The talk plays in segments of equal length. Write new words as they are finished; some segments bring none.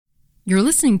You're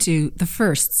listening to The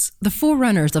Firsts, the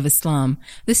Forerunners of Islam,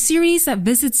 the series that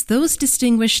visits those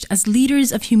distinguished as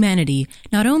leaders of humanity,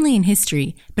 not only in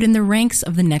history, but in the ranks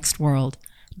of the next world.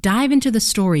 Dive into the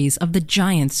stories of the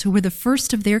giants who were the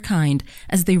first of their kind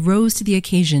as they rose to the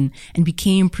occasion and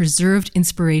became preserved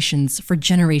inspirations for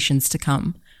generations to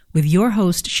come. With your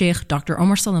host, Sheikh Dr.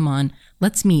 Omar Suleiman,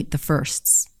 let's meet the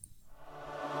firsts.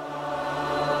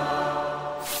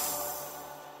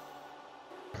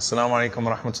 السلام عليكم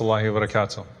ورحمة الله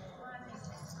وبركاته.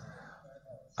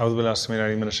 أعوذ بالله السميع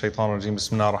العليم من الشيطان الرجيم.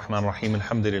 بسم الله الرحمن الرحيم.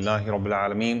 الحمد لله رب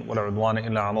العالمين ولا عدوان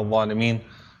إلا على الظالمين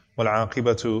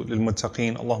والعاقبة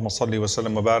للمتقين. اللهم صل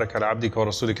وسلم وبارك على عبدك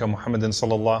ورسولك محمد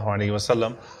صلى الله عليه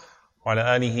وسلم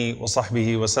وعلى آله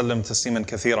وصحبه وسلم تسليما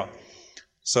كثيرا.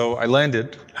 So I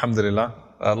landed, alhamdulillah,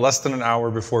 less than an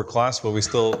hour before class, but we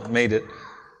still made it.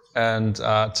 And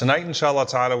tonight, inshallah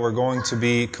ta'ala, we're going to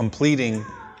be completing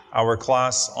our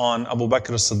class on Abu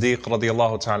Bakr as-Siddiq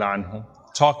radiyallahu ta'ala anhu,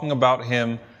 talking about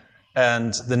him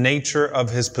and the nature of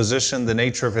his position, the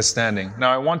nature of his standing.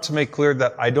 Now I want to make clear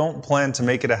that I don't plan to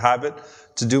make it a habit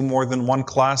to do more than one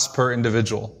class per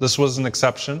individual. This was an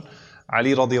exception.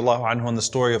 Ali radiyallahu anhu and the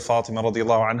story of Fatima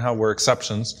radiyallahu anha were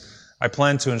exceptions. I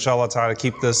plan to, inshallah ta'ala,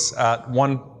 keep this at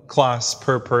one class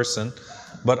per person.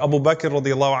 But Abu Bakr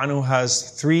radiyallahu anhu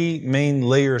has three main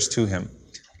layers to him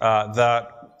that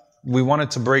we wanted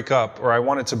to break up, or I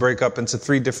wanted to break up into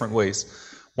three different ways.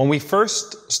 When we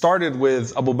first started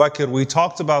with Abu Bakr, we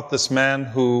talked about this man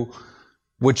who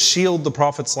would shield the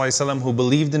Prophet ﷺ, who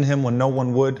believed in him when no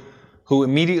one would, who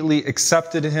immediately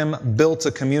accepted him, built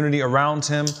a community around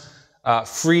him,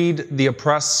 freed the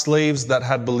oppressed slaves that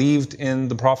had believed in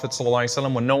the Prophet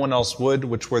ﷺ when no one else would,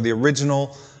 which were the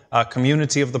original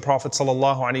community of the Prophet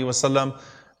ﷺ,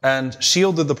 and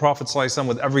shielded the Prophet ﷺ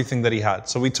with everything that he had.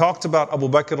 So we talked about Abu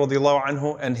Bakr radiallahu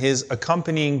anhu and his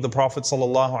accompanying the Prophet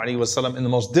ﷺ in the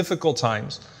most difficult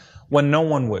times when no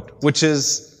one would, which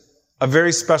is a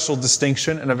very special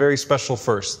distinction and a very special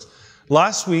first.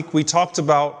 Last week we talked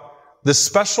about the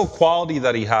special quality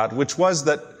that he had, which was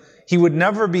that he would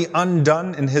never be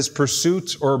undone in his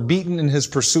pursuit or beaten in his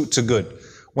pursuit to good.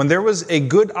 When there was a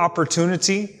good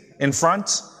opportunity in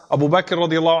front, Abu Bakr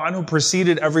radiallahu anhu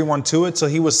preceded everyone to it, so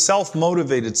he was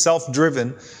self-motivated,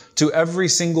 self-driven to every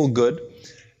single good.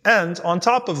 And on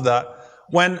top of that,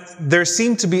 when there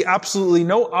seemed to be absolutely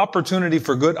no opportunity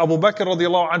for good, Abu Bakr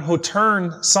radiallahu anhu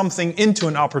turned something into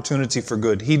an opportunity for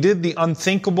good. He did the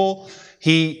unthinkable.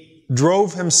 He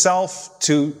drove himself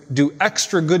to do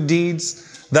extra good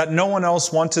deeds that no one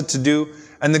else wanted to do.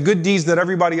 And the good deeds that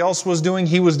everybody else was doing,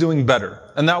 he was doing better.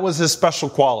 And that was his special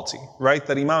quality, right?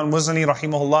 That Imam Muzani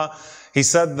rahimahullah, he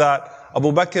said that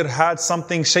Abu Bakr had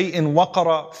something, shay'in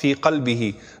waqara fi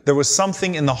qalbihi. There was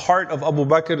something in the heart of Abu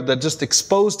Bakr that just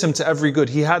exposed him to every good.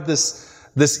 He had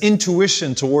this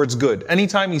intuition towards good.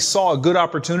 Anytime he saw a good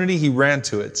opportunity, he ran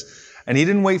to it. And he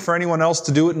didn't wait for anyone else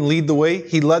to do it and lead the way.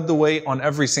 He led the way on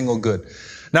every single good.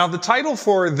 Now the title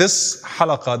for this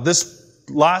halaqah, this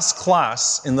last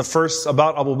class in the first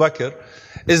about Abu Bakr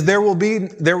is there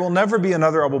will never be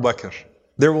another Abu Bakr.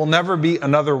 There will never be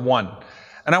another one.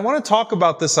 And I want to talk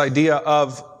about this idea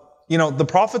of, the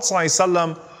Prophet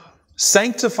ﷺ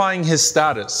sanctifying his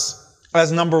status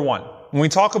as number one. When we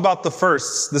talk about the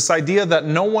firsts, this idea that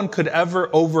no one could ever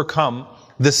overcome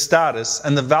the status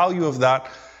and the value of that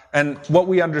and what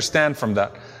we understand from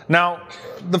that. Now,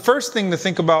 the first thing to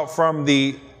think about from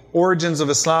the origins of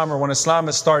Islam or when Islam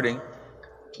is starting,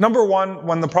 number one,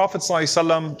 when the Prophet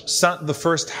ﷺ sent the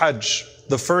first Hajj,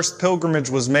 the first pilgrimage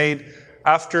was made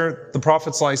after the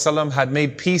Prophet ﷺ had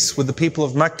made peace with the people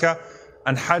of Mecca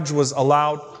and Hajj was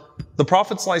allowed. The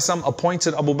Prophet ﷺ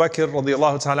appointed Abu Bakr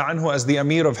radiallahu ta'ala anhu as the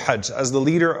Amir of Hajj, as the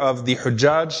leader of the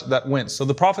Hujjaj that went. So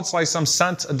the Prophet ﷺ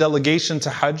sent a delegation to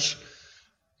Hajj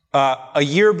a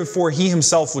year before he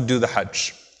himself would do the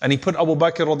Hajj. And he put Abu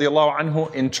Bakr radiallahu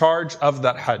anhu in charge of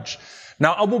that Hajj.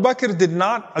 Now, Abu Bakr did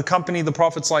not accompany the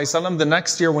Prophet ﷺ the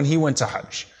next year when he went to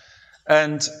Hajj.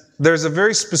 And there's a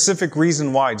very specific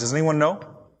reason why. Does anyone know?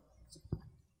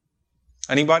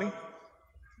 Anybody?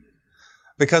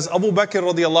 Because Abu Bakr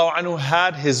radiallahu anhu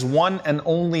had his one and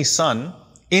only son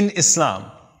in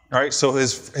Islam. Right? So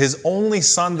his only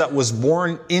son that was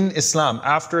born in Islam,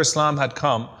 after Islam had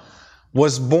come,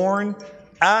 was born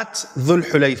at Dhul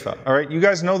Hulayfa. Alright, you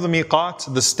guys know the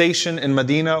miqat, the station in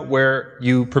Medina where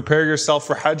you prepare yourself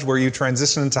for Hajj, where you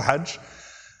transition into Hajj.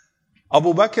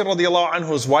 Abu Bakr radiallahu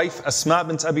anhu's wife, Asma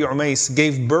bint Abi Umays,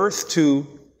 gave birth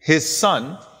to his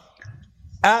son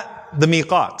at the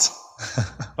miqat.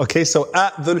 Okay, so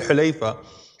at Dhul Hulayfa,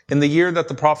 in the year that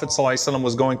the Prophet ﷺ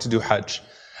was going to do Hajj.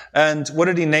 And what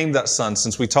did he name that son,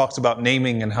 since we talked about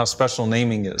naming and how special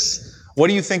naming is? What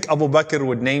do you think Abu Bakr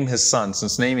would name his son,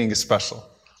 since naming is special?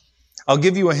 I'll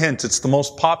give you a hint. It's the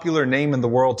most popular name in the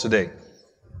world today.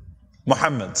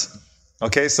 Muhammad.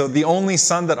 Okay, so the only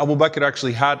son that Abu Bakr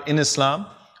actually had in Islam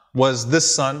was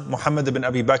this son, Muhammad ibn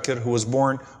Abi Bakr, who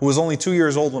was only 2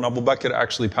 years old when Abu Bakr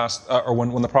actually passed, or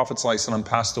when the Prophet ﷺ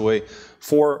passed away,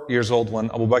 4 years old when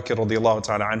Abu Bakr radiallahu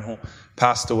ta'ala anhu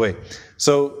passed away.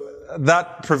 So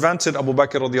that prevented Abu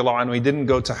Bakr radiallahu anhu, he didn't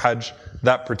go to Hajj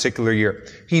that particular year.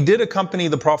 He did accompany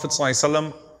the Prophet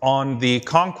ﷺ on the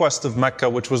conquest of Mecca,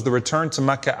 which was the return to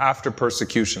Mecca after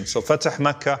persecution. So Fatah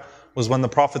Mecca was when the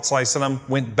Prophet ﷺ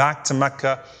went back to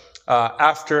Mecca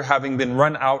after having been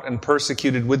run out and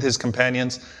persecuted with his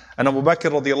companions. And Abu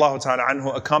Bakr radiallahu ta'ala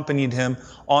anhu accompanied him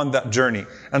on that journey.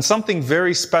 And something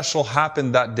very special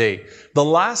happened that day. The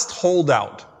last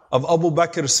holdout of Abu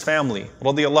Bakr's family,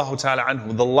 radiallahu ta'ala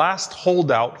anhu, the last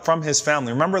holdout from his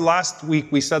family. Remember last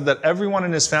week we said that everyone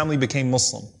in his family became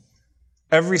Muslim.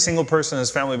 Every single person in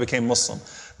his family became Muslim.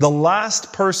 The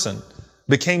last person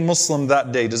became Muslim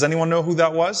that day. Does anyone know who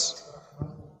that was?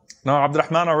 No,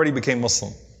 Abdurrahman already became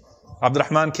Muslim.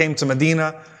 Abdurrahman came to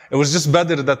Medina. It was just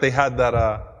Badr that they had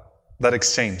that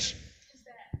exchange.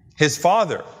 His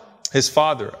father,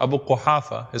 Abu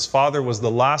Quhafa, his father was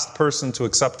the last person to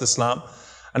accept Islam.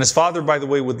 And his father, by the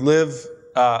way, would live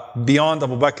beyond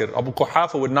Abu Bakr. Abu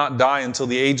Quhafa would not die until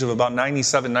the age of about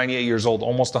 97, 98 years old,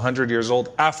 almost 100 years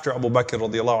old, after Abu Bakr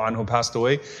radiallahu anhu passed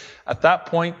away. At that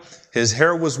point, his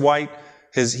hair was white.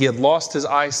 He had lost his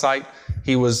eyesight.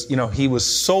 He was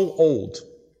so old.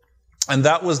 And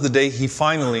that was the day he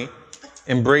finally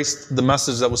embraced the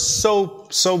message that was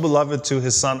so beloved to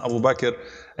his son Abu Bakr,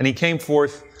 and he came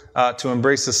forth to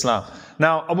embrace Islam.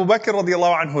 Now, Abu Bakr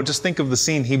radiallahu anhu, just think of the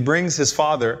scene. He brings his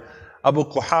father, Abu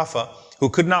Quhafa, who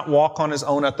could not walk on his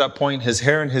own at that point. His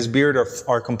hair and his beard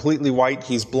are completely white.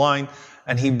 He's blind.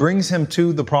 And he brings him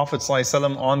to the Prophet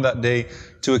ﷺ on that day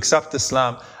to accept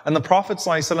Islam. And the Prophet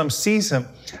ﷺ sees him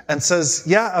and says,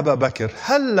 Ya Abu Bakr,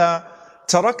 halla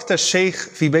tarakta shaykh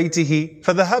fi baytihi,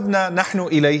 fadhahabna nahnu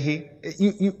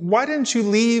ilayhi. Why didn't you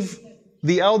leave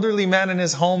the elderly man in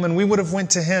his home and we would have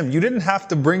went to him? You didn't have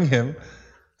to bring him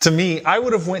to me. I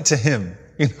would have went to him,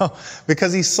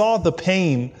 because he saw the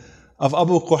pain of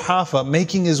Abu Quhafa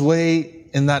making his way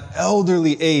in that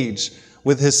elderly age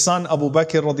with his son Abu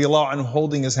Bakr radiallahu anhu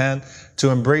holding his hand to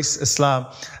embrace Islam.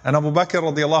 And Abu Bakr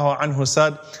radiallahu anhu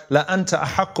said, La anta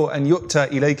ahaqqu an yu'ta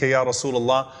ilayka ya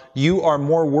Rasulullah. You are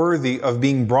more worthy of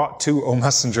being brought to, O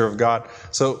Messenger of God.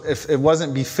 So if it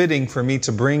wasn't befitting for me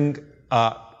to bring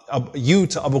you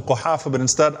to Abu Quhafa, but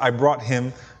instead I brought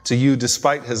him to you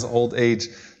despite his old age.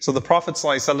 So the Prophet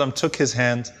ﷺ took his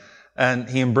hand and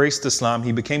he embraced Islam.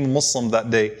 He became a Muslim that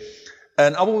day.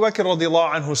 And Abu Bakr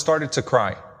radiallahu anhu started to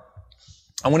cry.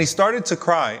 And when he started to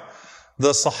cry,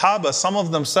 the Sahaba, some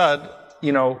of them said,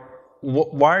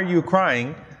 why are you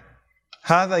crying?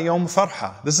 هذا يوم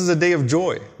فرحة. This is a day of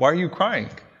joy. Why are you crying?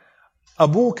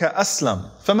 أبوك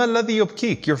أسلم فما الذي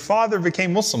يبكيك? Your father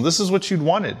became Muslim. This is what you'd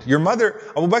wanted. Your mother,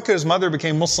 Abu Bakr's mother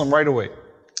became Muslim right away.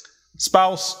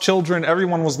 Spouse, children,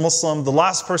 everyone was Muslim. The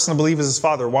last person to believe is his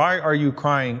father. Why are you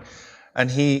crying?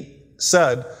 And he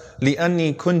said,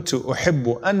 لأني كنت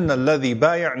أحب أن الذي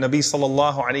بايع النبي صلى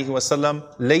الله عليه وسلم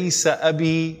ليس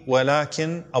أبي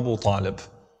ولكن أبو طالب.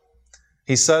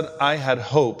 He said, I had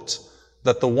hoped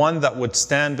that the one that would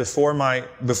stand before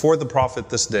the Prophet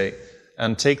this day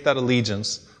and take that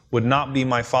allegiance would not be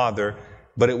my father,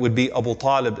 but it would be Abu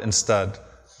Talib instead,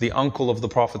 the uncle of the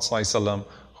Prophet ﷺ,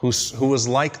 who was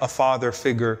like a father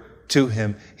figure to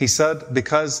him. He said,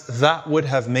 because that would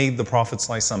have made the Prophet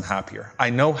ﷺ happier. I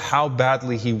know how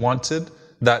badly he wanted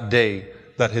that day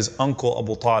that his uncle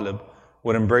Abu Talib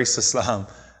would embrace Islam,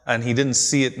 and he didn't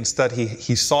see it. Instead,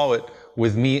 he saw it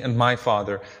with me and my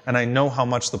father, and I know how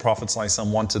much the Prophet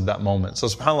ﷺ wanted that moment. So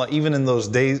subhanAllah, even in those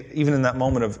days, even in that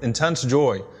moment of intense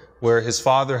joy, where his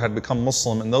father had become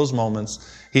Muslim, in those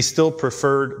moments, he still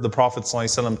preferred the Prophet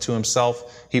ﷺ to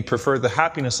himself. He preferred the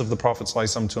happiness of the Prophet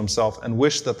ﷺ to himself, and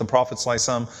wished that the Prophet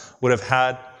ﷺ would have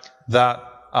had that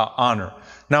honor.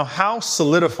 Now, how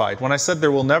solidified? When I said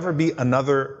there will never be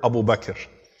another Abu Bakr,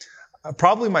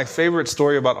 probably my favorite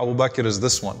story about Abu Bakr is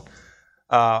this one.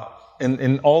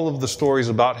 In all of the stories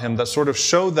about him that sort of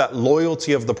show that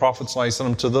loyalty of the Prophet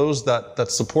ﷺ to those that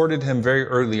supported him very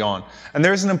early on. And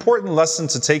there's an important lesson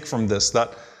to take from this,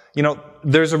 that,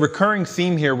 there's a recurring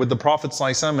theme here with the Prophet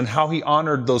ﷺ and how he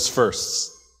honored those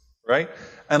firsts, right?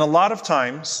 And a lot of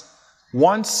times,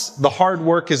 once the hard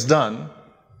work is done,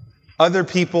 other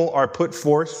people are put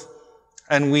forth,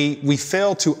 and we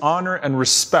fail to honor and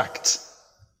respect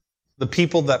the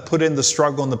people that put in the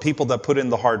struggle and the people that put in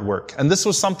the hard work. And this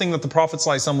was something that the Prophet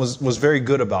ﷺ was very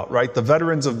good about, right? The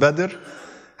veterans of Badr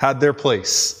had their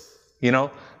place. You know,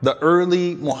 the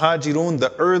early muhajirun,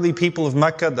 the early people of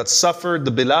Mecca that suffered,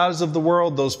 the Bilals of the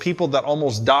world, those people that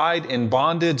almost died in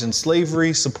bondage and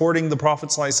slavery, supporting the Prophet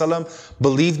ﷺ,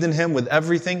 believed in him with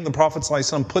everything. The Prophet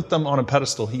ﷺ put them on a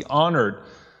pedestal. He honored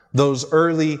those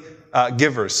early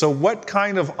givers. So what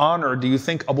kind of honor do you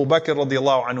think Abu Bakr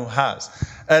radiallahu anhu has?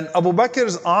 And Abu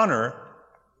Bakr's honor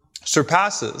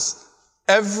surpasses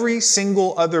every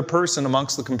single other person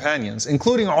amongst the companions,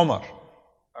 including Umar.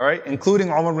 All right, including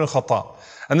Umar ibn al-Khattab.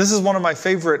 And this is one of my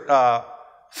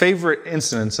favorite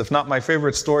incidents, if not my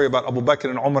favorite story about Abu Bakr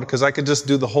and Umar, because I could just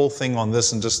do the whole thing on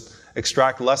this and just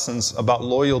extract lessons about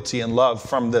loyalty and love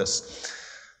from this.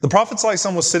 The Prophet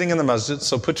ﷺ was sitting in the masjid,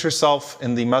 so put yourself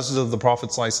in the masjid of the Prophet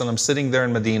ﷺ, sitting there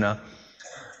in Medina.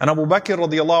 And Abu Bakr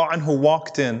radiallahu anhu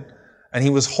walked in, and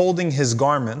he was holding his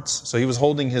garments, so he was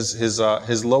holding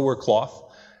his lower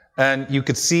cloth, and you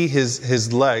could see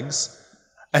his legs,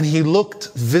 and he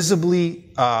looked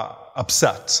visibly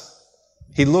upset.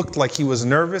 He looked like he was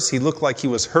nervous, he looked like he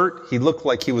was hurt, he looked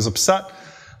like he was upset.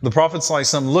 The Prophet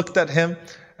ﷺ looked at him,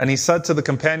 and he said to the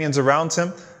companions around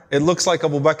him, "It looks like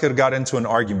Abu Bakr got into an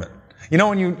argument." You know,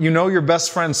 when you know your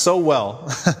best friend so well,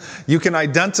 you can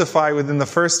identify within the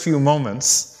first few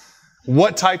moments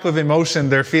what type of emotion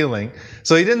they're feeling.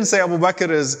 So he didn't say Abu Bakr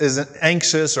is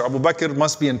anxious or Abu Bakr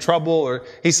must be in trouble, or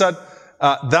he said,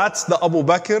 that's the Abu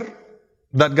Bakr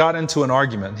that got into an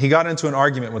argument. He got into an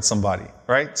argument with somebody,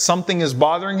 right? Something is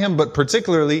bothering him, but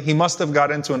particularly he must have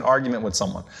got into an argument with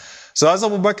someone. So as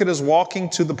Abu Bakr is walking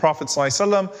to the Prophet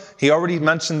ﷺ, he already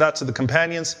mentioned that to the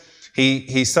companions.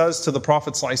 He says to the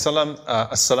Prophet ﷺ,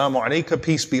 Assalamu alayka,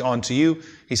 peace be unto you.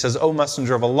 He says, O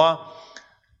Messenger of Allah,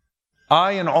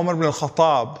 I and Umar ibn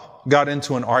al-Khattab got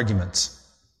into an argument.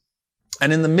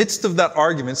 And in the midst of that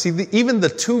argument, see, even the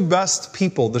two best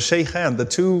people, the shaykhan, the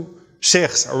two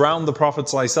sheikhs around the Prophet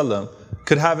ﷺ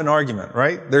could have an argument,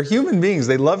 right? They're human beings,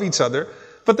 they love each other,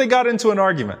 but they got into an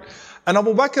argument. And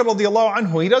Abu Bakr radiallahu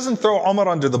anhu, he doesn't throw Umar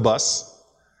under the bus.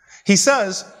 He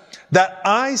says that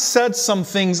I said some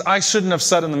things I shouldn't have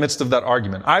said in the midst of that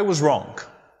argument. I was wrong.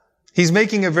 He's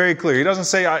making it very clear. He doesn't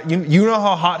say, you know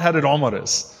how hot-headed Umar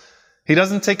is. He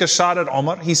doesn't take a shot at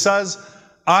Umar. He says,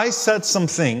 I said some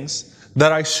things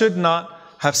that I should not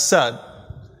have said,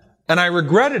 and I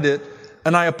regretted it,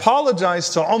 and I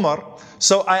apologized to Umar.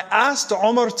 So I asked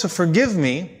Umar to forgive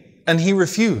me, and he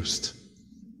refused.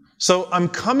 So I'm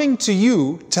coming to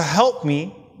you to help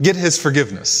me get his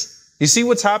forgiveness. You see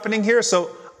what's happening here?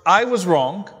 So I was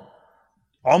wrong.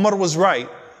 Umar was right.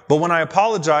 But when I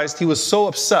apologized, he was so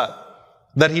upset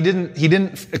that he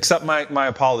didn't accept my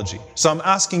apology. So I'm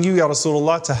asking you, Ya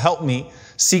Rasulullah, to help me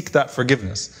seek that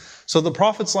forgiveness. So the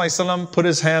Prophet ﷺ put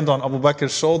his hand on Abu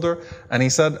Bakr's shoulder and he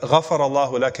said, غَفَرَ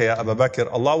اللَّهُ لَكَ يَا أَبَا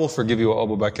بَكْر, Allah will forgive you, O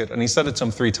Abu Bakr. And he said it to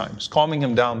him 3 times, calming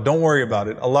him down. Don't worry about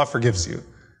it. Allah forgives you.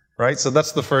 Right? So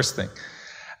that's the first thing.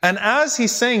 And as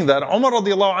he's saying that, Umar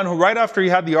radiallahu anhu, right after he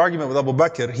had the argument with Abu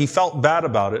Bakr, he felt bad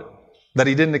about it, that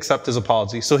he didn't accept his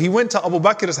apology. So he went to Abu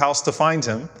Bakr's house to find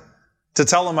him, to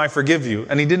tell him, I forgive you.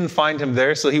 And he didn't find him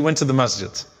there, so he went to the masjid.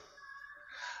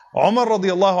 Umar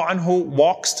radiallahu anhu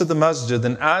walks to the masjid,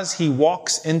 and as he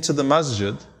walks into the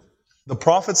masjid, the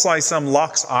Prophet ﷺ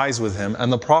locks eyes with him,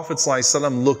 and the Prophet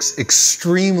ﷺ looks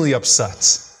extremely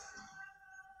upset.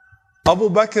 Abu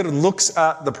Bakr looks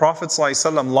at the Prophet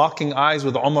ﷺ locking eyes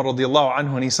with Umar radiallahu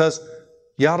anhu, and he says,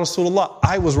 Ya Rasulullah,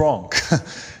 I was wrong.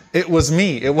 It was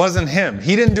me. It wasn't him.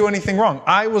 He didn't do anything wrong.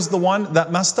 I was the one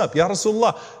that messed up. Ya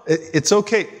Rasulullah, it's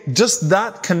okay. Just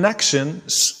that connection,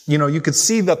 you could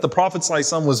see that the Prophet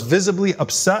ﷺ was visibly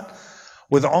upset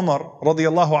with Umar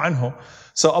radiallahu anhu.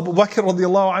 So Abu Bakr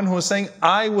radiallahu anhu was saying,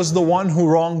 I was the one who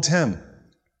wronged him.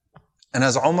 And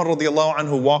as Umar radiallahu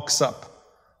anhu walks up,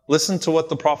 listen to what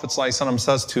the Prophet ﷺ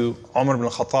says to Umar ibn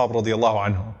al-Khattab radiallahu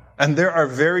anhu. And there are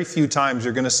very few times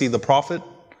you're going to see the Prophet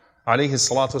alayhi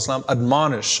salatu wasalam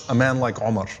admonish a man like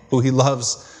Umar, who he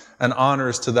loves and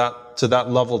honors to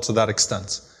that level, to that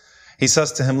extent. He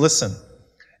says to him, listen,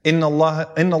 Inna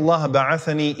Allah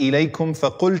ba'athani ilaykum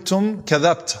faqultum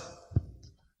kadhabta.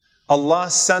 Allah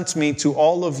sent me to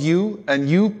all of you, and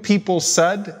you people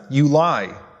said, you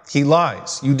lie. He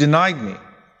lies. You denied me.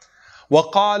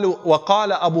 وَقَالَ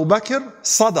أَبُو بَكْرٍ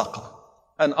صَدَقَ.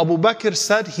 And Abu Bakr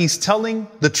said, he's telling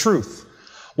the truth.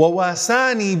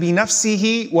 وَوَاسَانِي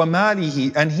بِنَفْسِهِ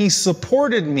وَمَالِهِ. And he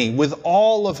supported me with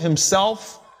all of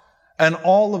himself and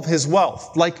all of his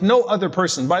wealth, like no other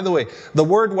person. By the way, the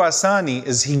word wasani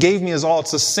is he gave me his all.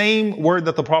 It's the same word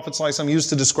that the Prophet ﷺ used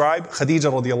to describe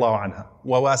Khadija radiallahu anha.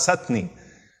 وَوَاسَتْنِي.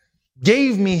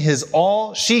 gave me his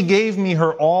all, she gave me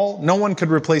her all. No one could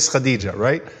replace Khadija,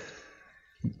 right?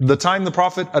 The time the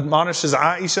Prophet admonishes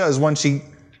Aisha is when she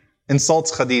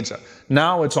insults Khadija.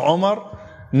 Now it's Umar.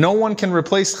 No one can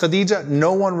replace Khadija.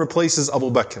 No one replaces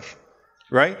Abu Bakr,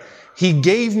 right? He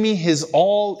gave me his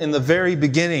all in the very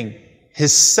beginning,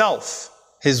 his self,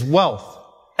 his wealth,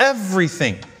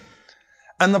 everything.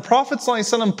 And the Prophet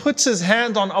ﷺ puts his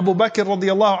hand on Abu Bakr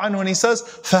radiallahu anhu and he says,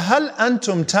 فَهَلْ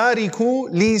أَنْتُمْ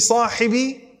تَارِكُوا لِي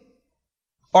صَاحِبِي?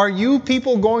 Are you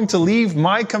people going to leave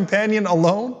my companion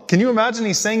alone? Can you imagine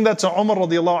he's saying that to Umar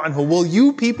radiallahu anhu? Will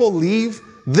you people leave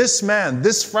this man,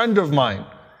 this friend of mine,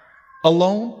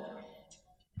 alone?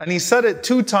 And he said it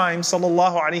 2 times,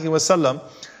 sallallahu alaihi wasallam.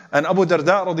 And Abu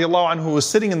Darda radiallahu anhu, who was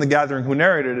sitting in the gathering, who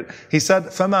narrated it, he said,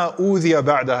 فَمَا أُوذِيَ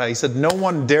بَعْدَهَا. He said, no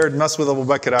one dared mess with Abu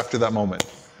Bakr after that moment.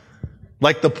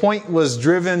 Like the point was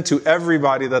driven to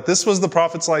everybody that this was the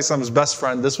Prophet ﷺ's best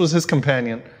friend, this was his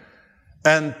companion.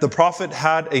 And the Prophet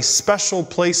had a special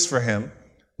place for him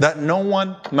that no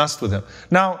one messed with him.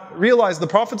 Now, realize the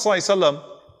Prophet ﷺ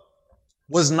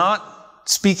was not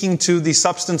speaking to the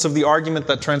substance of the argument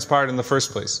that transpired in the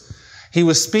first place. He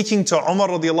was speaking to Umar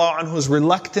radiallahu anhu's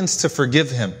reluctance to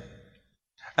forgive him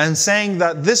and saying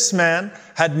that this man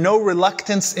had no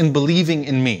reluctance in believing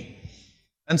in me.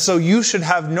 And so you should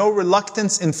have no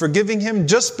reluctance in forgiving him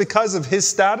just because of his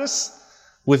status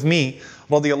with me,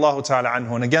 radiallahu ta'ala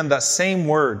anhu. And again, that same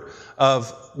word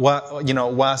of,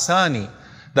 wasani,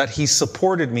 that he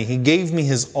supported me, he gave me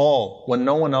his all when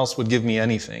no one else would give me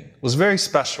anything, was very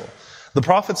special. The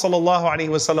Prophet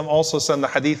ﷺ also said in the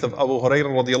hadith of Abu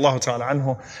Hurairah radiallahu ta'ala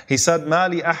anhu, he said,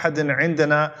 مَا لِأَحَدٍ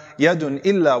عِنْدَنَا يَدٌ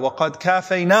إِلَّا وَقَدْ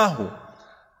كَافَيْنَاهُ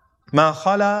مَا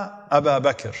خَلَى أَبَا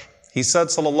بَكْرٍ. He said,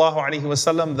 sallallahu alaihi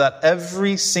wasallam, that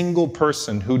every single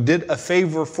person who did a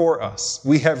favor for us,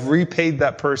 we have repaid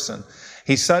that person.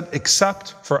 He said,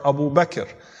 except for Abu Bakr.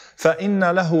 فَإِنَّ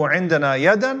لَهُ عِنْدَنَا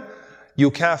يَدًا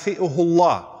يُكَافِئُهُ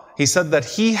اللَّهُ. He said that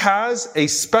he has a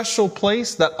special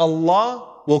place that Allah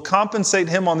will compensate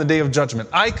him on the Day of Judgment.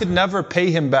 I could never pay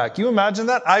him back. You imagine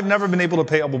that? I've never been able to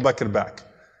pay Abu Bakr back.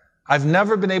 I've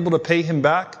never been able to pay him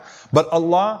back, but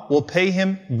Allah will pay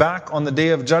him back on the Day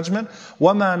of Judgment.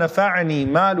 وَمَا نَفَعَنِي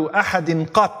مَالُ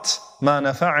أَحَدٍ قَطْ مَا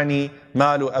نَفَعَنِي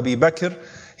مَالُ أَبِي بَكْرٍ.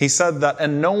 He said that,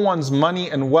 and no one's money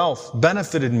and wealth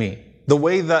benefited me the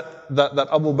way that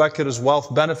Abu Bakr's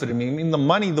wealth benefited me. I mean, the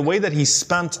money, the way that he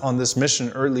spent on this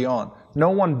mission early on. No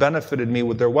one benefited me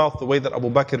with their wealth the way that Abu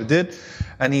Bakr did.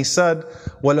 And he said,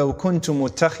 وَلَوْ كُنْتُ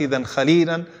مُتَّخِذًا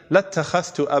خَلِيلًا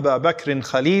لَاتَّخَذْتُ أَبَا بَكْرٍ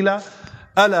خَلِيلًا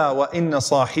أَلَا وَإِنَّ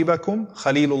صَاحِبَكُمْ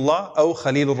خَلِيلُ اللَّهِ أو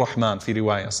خَلِيلُ الرَّحْمَنِ في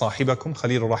رواية صاحبكم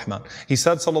خليل الرحمن. He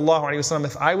said, sallallahu alayhi wa sallam,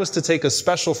 if I was to take a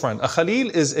special friend, a Khalil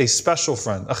is a special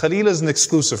friend. A Khalil is an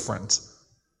exclusive friend.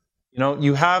 You know,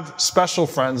 you have special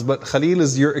friends, but Khalil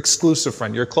is your exclusive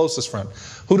friend, your closest friend.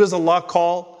 Who does Allah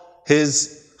call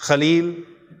his Khalil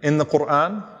in the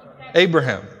Quran?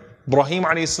 Abraham. Ibrahim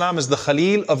alayhi salam is the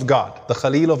Khalil of God, the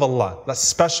Khalil of Allah, that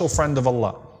special friend of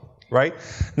Allah, right?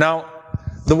 Now,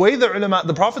 the way the ulama,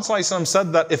 the Prophet ﷺ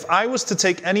said that if I was to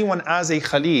take anyone as a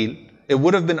Khalil, it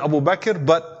would have been Abu Bakr,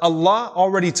 but Allah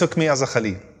already took me as a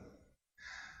Khalil.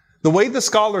 The way the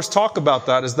scholars talk about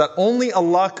that is that only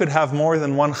Allah could have more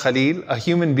than one Khalil. A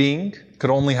human being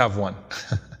could only have one.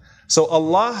 So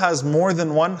Allah has more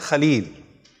than one Khalil,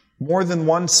 more than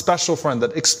one special friend,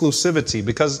 that exclusivity,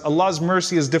 because Allah's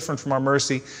mercy is different from our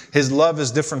mercy. His love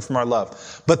is different from our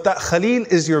love. But that Khalil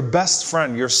is your best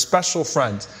friend, your special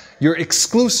friend, your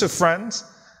exclusive friend.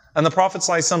 And the Prophet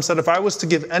ﷺ said, if I was to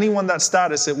give anyone that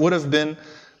status, it would have been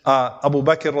Abu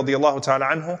Bakr radiallahu ta'ala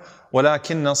anhu.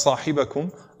 وَلَكِنَّ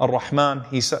صَاحِبَكُمْ الرَّحْمَنِ.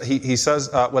 He says,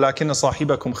 وَلَكِنَّ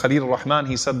صَاحِبَكُمْ خَلِيلُ الرَّحْمَنِ.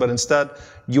 He said, but instead,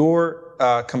 your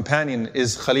companion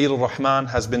is Khalil al-Rahman,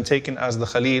 has been taken as the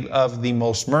Khalil of the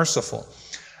most merciful.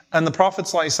 And the Prophet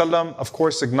ﷺ, of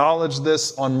course, acknowledged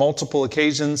this on multiple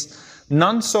occasions,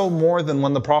 none so more than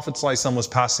when the Prophet ﷺ was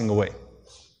passing away.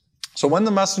 So when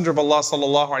the Messenger of Allah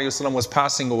ﷺ was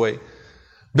passing away,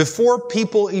 before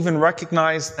people even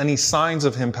recognized any signs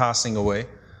of him passing away,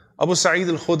 Abu Sa'id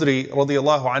al-Khudri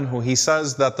radiallahu anhu, he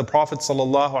says that the Prophet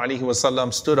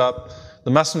ﷺ stood up,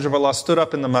 the Messenger of Allah stood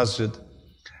up in the masjid,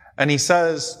 and he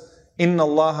says, إِنَّ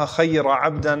اللَّهَ خَيَّرَ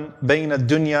عَبْدًا بَيْنَ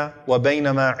الدُّنْيَا وَبَيْنَ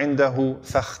مَا عِنْدَهُ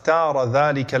فَاخْتَارَ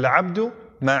ذَلِكَ الْعَبْدُ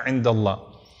مَا عِنْدَ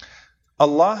اللَّهِ.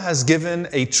 Allah has given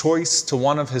a choice to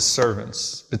one of His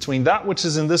servants between that which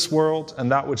is in this world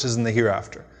and that which is in the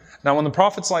hereafter. Now when the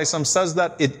Prophet ﷺ says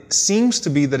that, it seems to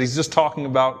be that he's just talking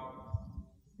about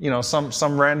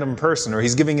some random person, or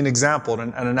he's giving an example,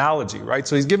 an analogy, right?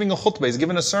 So he's giving a khutbah, he's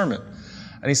giving a sermon.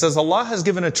 And he says Allah has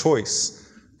given a choice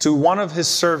to one of His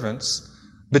servants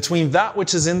between that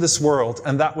which is in this world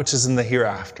and that which is in the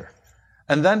hereafter.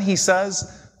 And then he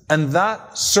says, and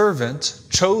that servant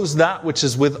chose that which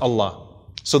is with Allah.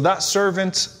 So that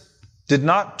servant did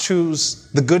not choose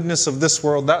the goodness of this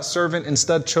world. That servant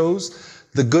instead chose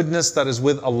the goodness that is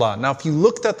with Allah. Now, if you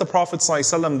looked at the Prophet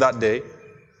ﷺ that day,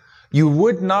 you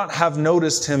would not have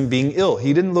noticed him being ill.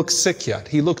 He didn't look sick yet.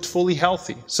 He looked fully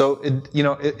healthy. So,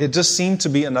 it just seemed to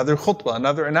be another khutbah,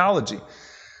 another analogy.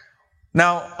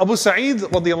 Now, Abu Sa'id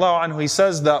radiallahu anhu, he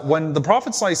says that when the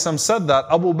Prophet ﷺ said that,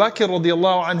 Abu Bakr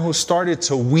radiallahu anhu started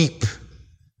to weep.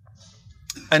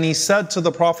 And he said to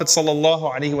the Prophet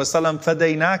sallallahu alaihi wasallam,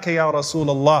 "Fadaynaka ya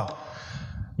Rasulullah,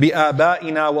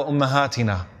 bi'abaina wa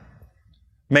ummahatina."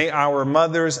 May our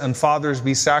mothers and fathers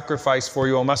be sacrificed for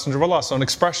you, O Messenger of Allah. So an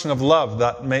expression of love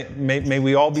that may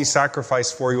we all be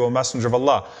sacrificed for you, O Messenger of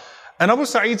Allah. And Abu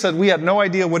Sa'id said, we had no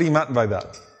idea what he meant by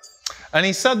that. And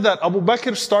he said that Abu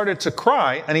Bakr started to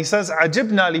cry, and he says,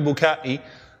 "Ajibna li bukai."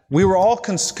 We were all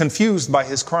confused by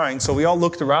his crying, so we all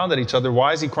looked around at each other.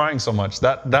 Why is he crying so much?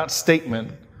 That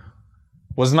statement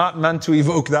was not meant to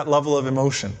evoke that level of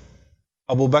emotion.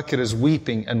 Abu Bakr is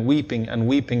weeping and weeping and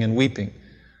weeping and weeping.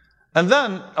 And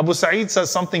then Abu Sa'id says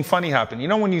something funny happened. You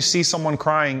know when you see someone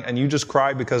crying and you just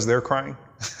cry because they're crying?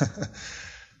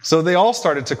 So they all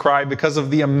started to cry because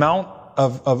of the amount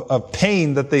of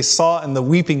pain that they saw in the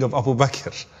weeping of Abu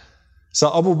Bakr. So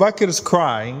Abu Bakr's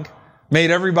crying made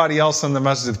everybody else in the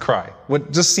masjid cry.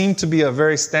 What just seemed to be a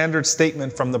very standard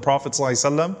statement from the Prophet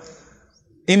ﷺ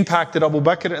impacted Abu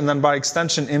Bakr, and then by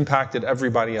extension impacted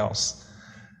everybody else.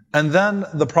 And then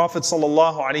the Prophet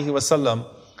ﷺ,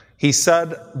 he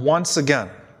said once again,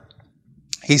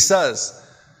 he says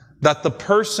that the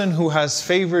person who has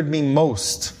favored me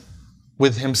most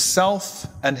with himself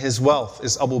and his wealth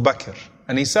is Abu Bakr.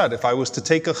 And he said, if I was to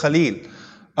take a Khalil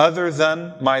other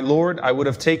than my Lord, I would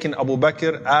have taken Abu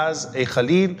Bakr as a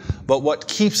Khalil. But what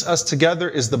keeps us together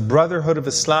is the brotherhood of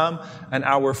Islam and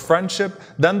our friendship.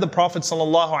 Then the Prophet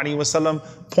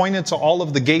ﷺ pointed to all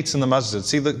of the gates in the masjid.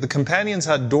 See, the companions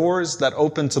had doors that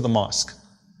opened to the mosque.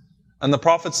 And the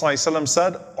Prophet ﷺ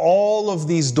said, all of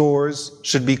these doors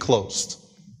should be closed.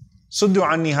 Suddu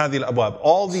anni hadhi al-abwab.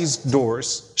 All these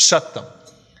doors, shut them.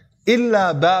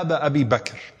 Illa baba Abi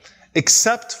Bakr.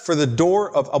 Except for the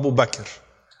door of Abu Bakr.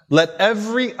 Let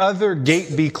every other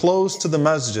gate be closed to the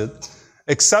masjid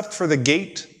except for the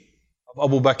gate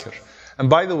of Abu Bakr. And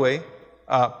by the way,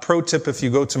 pro tip if you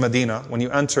go to Medina, when you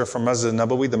enter from Masjid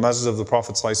Nabawi, the masjid of the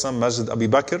Prophet ﷺ, Masjid Abi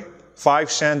Bakr,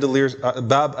 5 chandeliers,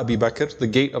 Bab Abi Bakr, the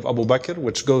gate of Abu Bakr,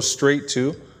 which goes straight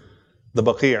to the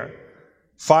Bakr.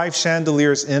 5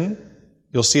 chandeliers in,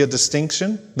 you'll see a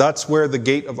distinction. That's where the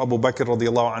gate of Abu Bakr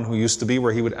radiallahu anhu used to be,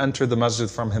 where he would enter the masjid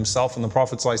from himself. And the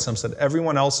Prophet ﷺ said,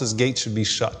 everyone else's gate should be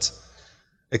shut,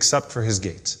 except for his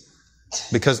gate.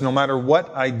 Because no matter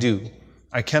what I do,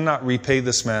 I cannot repay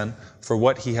this man for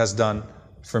what he has done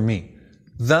for me.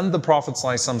 Then the Prophet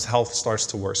ﷺ's health starts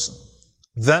to worsen.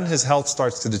 Then his health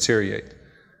starts to deteriorate.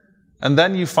 And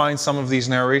then you find some of these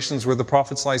narrations where the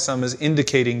Prophet ﷺ is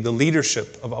indicating the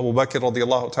leadership of Abu Bakr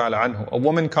radiallahu ta'ala anhu. A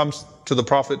woman comes to the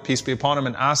Prophet, peace be upon him,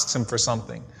 and asks him for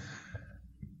something.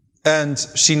 And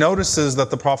she notices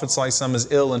that the Prophet ﷺ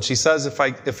is ill, and she says,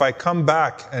 if I come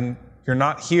back and you're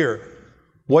not here,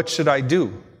 what should I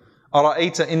do?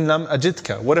 أَرَأَيْتَ إِن لَمْ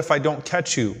أَجِدْكَ. What if I don't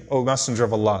catch you, O Messenger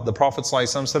of Allah? The Prophet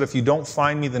ﷺ said, if you don't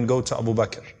find me, then go to Abu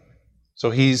Bakr.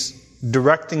 So he's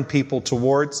directing people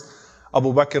towards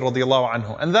Abu Bakr radiallahu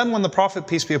anhu. And then when the Prophet,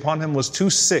 peace be upon him, was too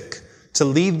sick to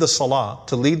lead the salah,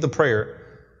 to lead the prayer,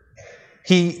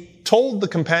 he told the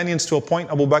companions to appoint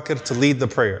Abu Bakr to lead the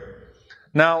prayer.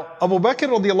 Now, Abu Bakr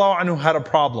radiallahu anhu had a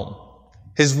problem.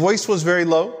 His voice was very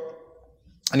low,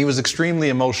 and he was extremely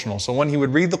emotional. So when he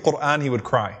would read the Quran, he would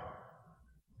cry.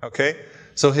 Okay?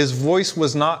 So his voice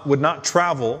would not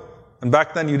travel. And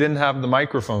back then you didn't have the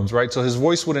microphones, right? So his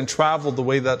voice wouldn't travel the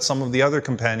way that some of the other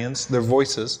companions, their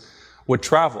voices, would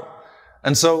travel.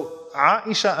 And so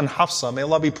Aisha and Hafsa, may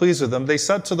Allah be pleased with them, they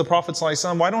said to the Prophet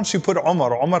ﷺ, why don't you put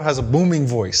Umar? Umar has a booming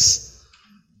voice.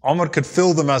 Umar could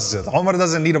fill the masjid. Umar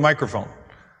doesn't need a microphone.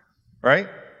 Right?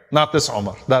 Not this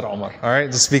Umar, that Umar.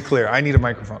 Alright, just be clear. I need a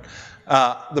microphone.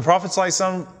 The Prophet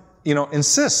ﷺ,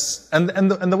 insists. And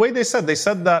the way they said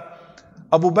that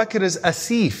Abu Bakr is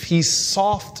asif. He's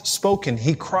soft spoken.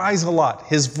 He cries a lot.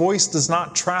 His voice does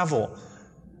not travel.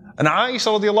 And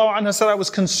Aisha radiallahu anha said, I was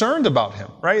concerned about him,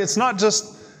 right?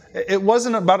 It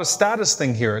wasn't about a status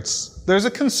thing here. There's a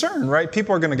concern, right?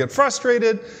 People are going to get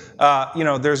frustrated.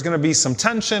 There's going to be some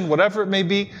tension, whatever it may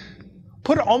be.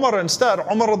 Put Umar instead.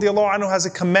 Umar radiallahu anhu has a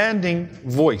commanding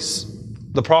voice.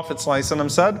 The Prophet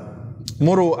ﷺ said,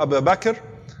 Muru Abu Bakr,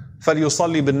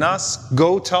 فَلْيُصَلِّ بِالنَّاسِ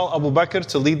Go tell Abu Bakr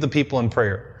to lead the people in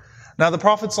prayer. Now the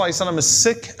Prophet ﷺ is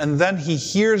sick, and then he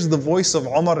hears the voice of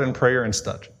Umar in prayer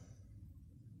instead.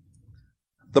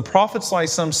 The Prophet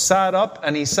ﷺ sat up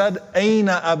and he said,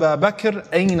 Ayna Abu Bakr,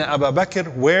 Ayna Abu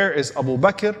Bakr, where is Abu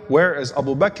Bakr, where is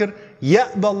Abu Bakr?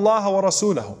 Ya'ba Allah wa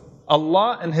Rasulahu.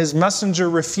 Allah and His Messenger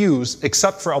refuse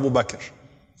except for Abu Bakr.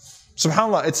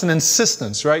 SubhanAllah, it's an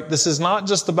insistence, right? This is not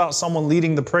just about someone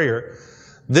leading the prayer.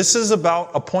 This is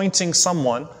about appointing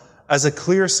someone as a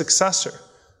clear successor.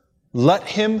 Let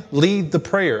him lead the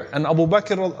prayer. And Abu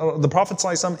Bakr, the Prophet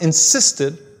ﷺ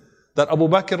insisted that Abu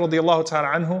Bakr radiallahu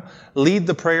ta'ala anhu lead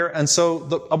the prayer. And so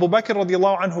Abu Bakr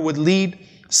radiallahu anhu would lead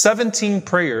 17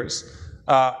 prayers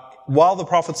while the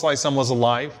Prophet ﷺ was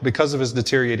alive because of his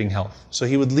deteriorating health. So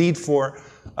he would lead for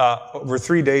over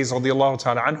 3 days radiallahu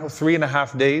ta'ala anhu,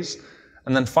 3.5 days.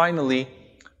 And then finally,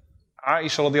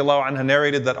 Aisha radiallahu anha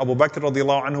narrated that Abu Bakr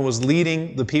radiallahu anhu was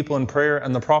leading the people in prayer,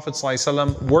 and the Prophet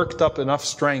ﷺ worked up enough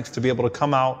strength to be able to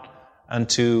come out and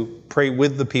to pray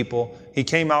with the people. He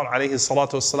came out alayhi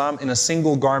salatu wasalam in a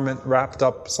single garment wrapped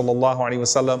up sallallahu alayhi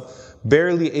wasallam,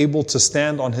 barely able to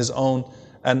stand on his own.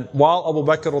 And while Abu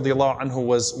Bakr radiallahu anhu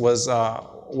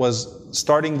was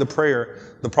starting the prayer,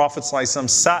 the Prophet ﷺ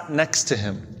sat next to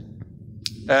him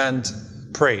and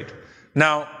prayed.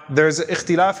 Now, there's an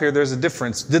ikhtilaf here, there's a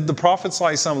difference. Did the Prophet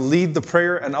ﷺ lead the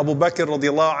prayer and Abu Bakr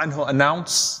radiallahu anhu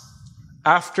announce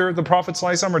after the Prophet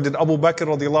ﷺ, or did Abu Bakr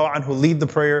radiallahu anhu lead the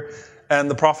prayer and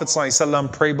the Prophet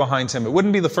ﷺ pray behind him? It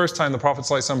wouldn't be the first time the Prophet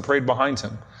ﷺ prayed behind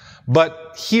him.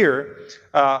 But here,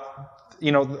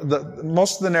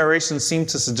 most of the narrations seem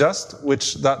to suggest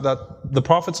that the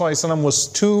Prophet ﷺ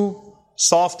was too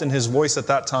soft in his voice at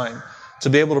that time to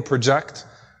be able to project.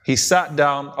 He sat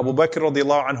down, Abu Bakr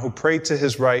radiallahu anhu prayed to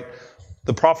his right.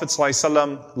 The Prophet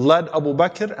ﷺ led Abu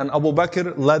Bakr, and Abu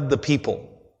Bakr led the people.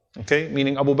 Okay,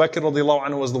 meaning Abu Bakr radiallahu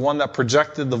anhu was the one that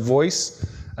projected the voice,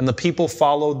 and the people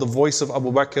followed the voice of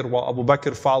Abu Bakr, while Abu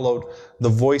Bakr followed the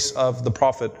voice of the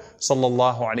Prophet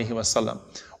sallallahu alaihi wasallam.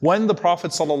 When the Prophet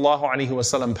sallallahu alaihi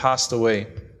wasallam passed away,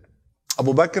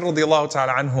 Abu Bakr radiallahu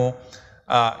ta'ala anhu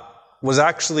was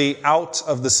actually out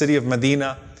of the city of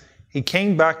Medina. He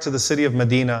came back to the city of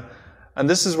Medina, and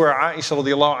this is where Aisha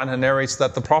radiallahu anha narrates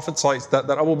that the Prophet that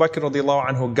Abu Bakr radiallahu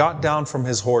anhu got down from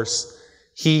his horse.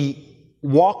 He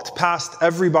walked past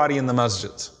everybody in the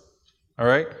masjid. All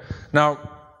right? Now,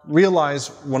 realize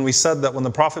when we said that when the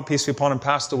Prophet, peace be upon him,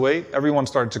 passed away, everyone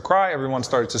started to cry, everyone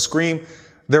started to scream.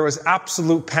 There was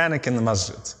absolute panic in the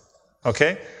masjid.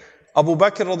 Okay? Abu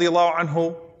Bakr radiallahu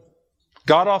anhu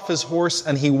got off his horse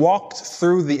and he walked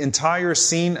through the entire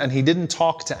scene, and he didn't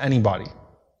talk to anybody.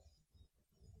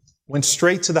 Went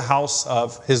straight to the house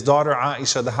of his daughter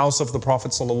Aisha, the house of the Prophet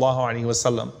sallallahu alaihi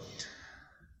wasallam.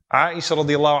 Aisha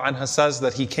radiallahu anha says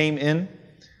that he came in,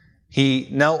 he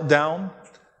knelt down,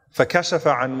 فَكَشَفَ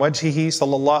عَنْ وَجْهِهِ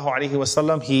sallallahu alaihi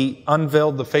wasallam. He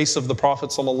unveiled the face of the Prophet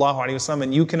sallallahu alaihi wasallam,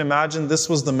 and you can imagine this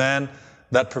was the man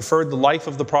that preferred the life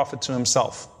of the Prophet to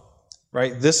himself.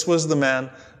 Right? This was the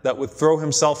man that would throw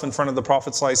himself in front of the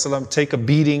Prophet ﷺ, take a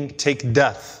beating, take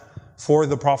death for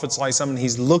the Prophet ﷺ, and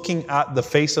he's looking at the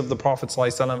face of the Prophet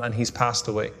ﷺ, and he's passed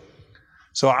away.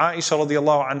 So Aisha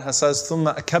radiallahu anha says,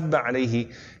 ثُمَّ أَكَبَّ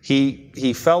عَلَيْهِ.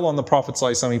 He fell on the Prophet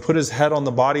ﷺ, he put his head on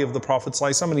the body of the Prophet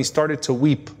ﷺ, and he started to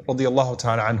weep radiallahu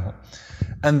ta'ala anhu.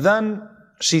 And then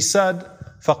she said,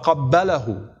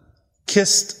 فَقَبَّلَهُ.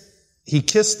 He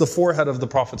kissed the forehead of the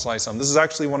Prophet ﷺ. This is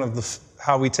actually one of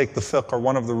how we take the fiqh, or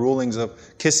one of the rulings of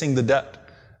kissing the dead.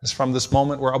 It's from this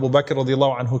moment where Abu Bakr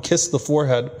radiallahu anhu kissed the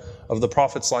forehead of the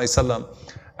Prophet ﷺ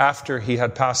after he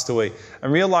had passed away.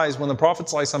 And realize when the Prophet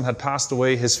ﷺ had passed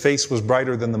away, his face was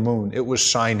brighter than the moon. It was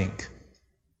shining.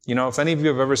 You know, if any of you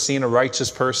have ever seen a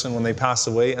righteous person when they pass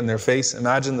away and their face,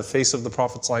 imagine the face of the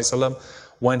Prophet ﷺ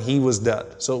when he was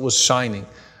dead. So it was shining.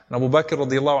 And Abu Bakr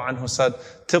radiallahu anhu said,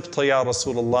 Tibta ya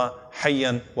Rasulullah,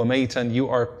 hayyan wa maytan. You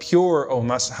are pure, O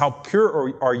Messenger. How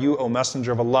pure are you, O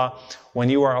Messenger of Allah, when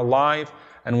you are alive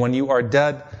and when you are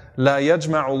dead? La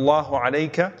yajma'u Allahu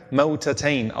alayka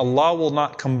mawtatayn. Allah will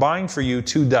not combine for you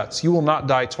two deaths. You will not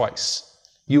die twice.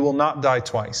 You will not die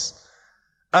twice.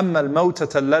 Amma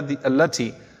al-mawtata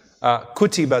allati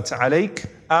kutibat alayk.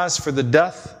 As for the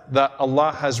death that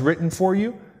Allah has written for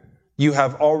you, you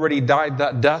have already died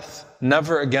that death.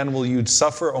 Never again will you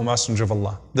suffer, O Messenger of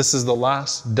Allah. This is the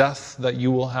last death that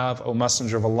you will have, O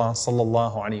Messenger of Allah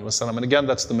sallallahu alaihi wasallam. And again,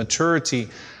 that's the maturity,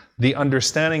 the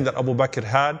understanding that Abu Bakr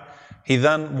had. He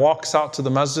then walks out to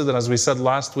the masjid, and as we said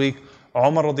last week,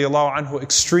 Umar radiallahu anhu,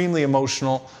 extremely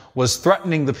emotional, was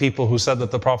threatening the people who said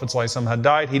that the Prophet ﷺ had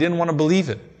died. He didn't want to believe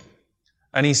it.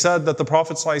 And he said that the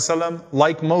Prophet ﷺ,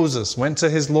 like Moses, went to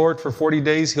his Lord for 40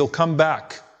 days, he'll come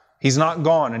back. He's not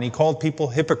gone. And he called people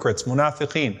hypocrites,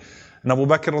 munafiqeen. And Abu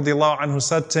Bakr radiallahu anhu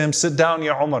said to him, sit down,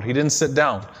 Ya Umar. He didn't sit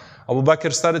down. Abu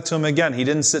Bakr said it to him again. He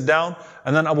didn't sit down.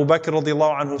 And then Abu Bakr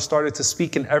radiallahu anhu started to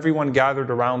speak, and everyone gathered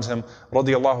around him,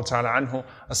 radiallahu ta'ala anhu,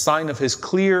 a sign of his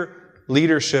clear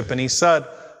leadership. And he said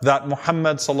that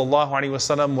Muhammad sallallahu alaihi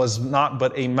wasallam was not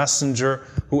but a messenger.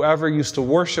 Whoever used to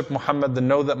worship Muhammad, then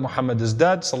know that Muhammad is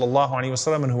dead, sallallahu alaihi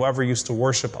wasallam. And whoever used to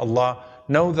worship Allah,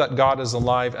 know that God is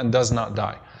alive and does not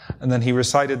die. And then he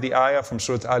recited the ayah from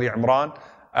Surah Ali Imran,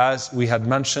 as we had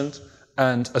mentioned,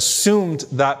 and assumed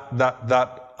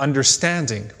that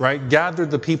understanding, right? Gathered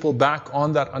the people back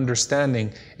on that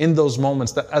understanding in those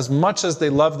moments, that as much as they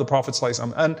loved the Prophet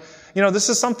ﷺ. And, this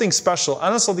is something special.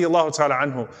 Anas radiallahu ta'ala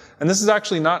anhu, and this is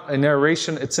actually not a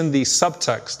narration, it's in the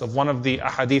subtext of one of the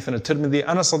ahadith in At-Tirmidhi.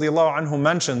 Anas radiallahu anhu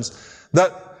mentions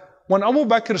that when Abu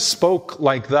Bakr spoke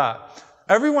like that,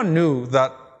 everyone knew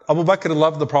that Abu Bakr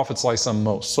loved the Prophet ﷺ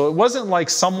most. So it wasn't like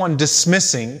someone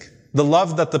dismissing the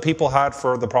love that the people had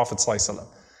for the Prophet ﷺ.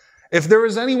 If there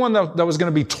was anyone that was going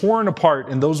to be torn apart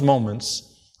in those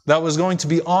moments, that was going to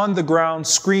be on the ground,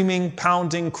 screaming,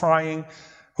 pounding, crying,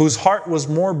 whose heart was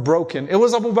more broken, it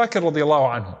was Abu Bakr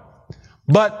radiallahu anhu.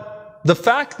 But the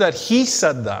fact that he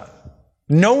said that,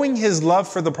 knowing his love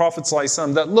for the Prophet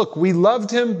ﷺ, that look, we loved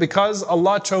him because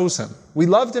Allah chose him. We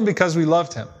loved him because we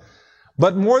loved him.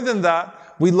 But more than that,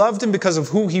 we loved him because of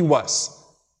who he was.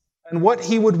 And what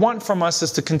he would want from us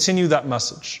is to continue that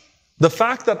message. The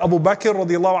fact that Abu Bakr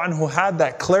radiallahu anhu had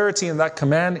that clarity and that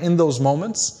command in those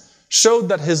moments showed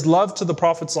that his love to the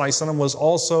Prophet ﷺ was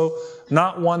also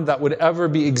not one that would ever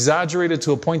be exaggerated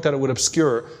to a point that it would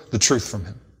obscure the truth from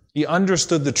him. He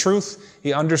understood the truth.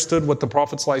 He understood what the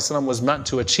Prophet ﷺ was meant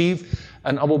to achieve.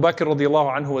 And Abu Bakr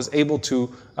radiallahu anhu was able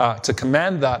to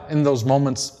command that in those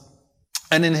moments.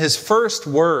 And in his first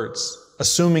words,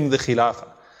 assuming the khilafah.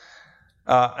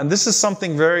 And this is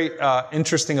something very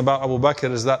interesting about Abu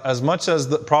Bakr, is that as much as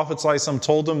the Prophet ﷺ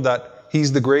told him that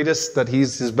he's the greatest, that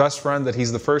he's his best friend, that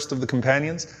he's the first of the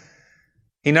companions,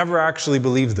 he never actually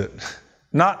believed it.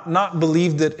 Not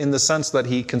believed it in the sense that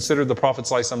he considered the Prophet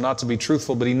ﷺ not to be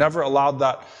truthful, but he never allowed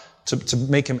that to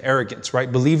make him arrogant, right?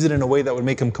 Believed it in a way that would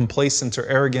make him complacent or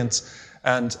arrogant,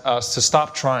 and to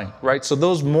stop trying, right? So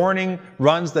those morning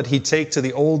runs that he'd take to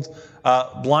the old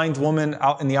blind woman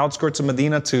out in the outskirts of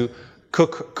Medina to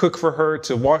cook for her,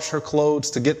 to wash her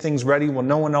clothes, to get things ready when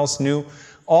no one else knew.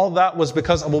 All that was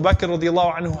because Abu Bakr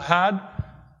radiallahu anhu had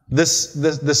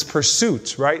this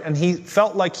pursuit, right? And he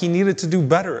felt like he needed to do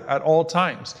better at all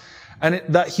times. And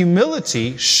that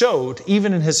humility showed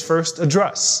even in his first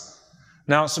address.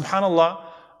 Now,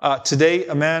 subhanAllah, today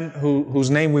a man whose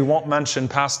name we won't mention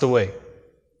passed away.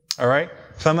 All right?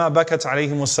 فَمَا بَكَتْ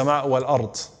عَلَيْهِمُ السَّمَاءُ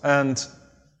وَالْأَرْضِ. And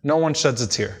no one sheds a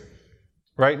tear.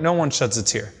 Right? No one sheds a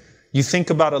tear. You think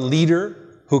about a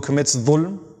leader who commits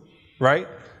dhulm, right?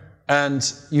 And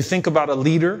you think about a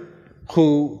leader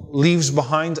who leaves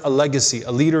behind a legacy,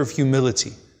 a leader of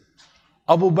humility.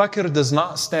 Abu Bakr does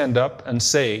not stand up and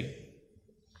say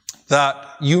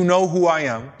that you know who I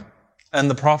am, and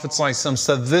the Prophet ﷺ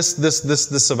said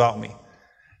this about me.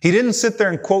 He didn't sit there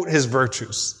and quote his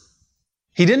virtues.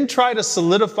 He didn't try to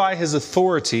solidify his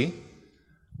authority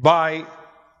by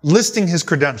listing his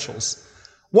credentials.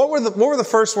 What were the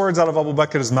first words out of Abu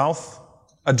Bakr's mouth?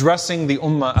 Addressing the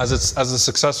ummah as a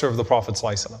successor of the Prophet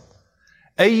ﷺ.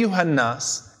 أَيُّهَا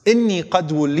النَّاسِ إِنِّي قَدْ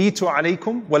وُلِّيتُ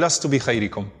عَلَيْكُمْ وَلَسْتُ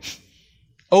بِخَيْرِكُمْ.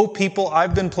 O people,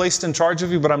 I've been placed in charge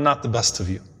of you, but I'm not the best of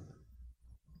you.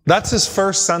 That's his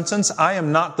first sentence. I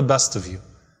am not the best of you,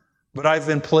 but I've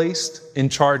been placed in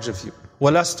charge of you.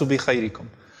 وَلَسْتُ بِخَيْرِكُمْ.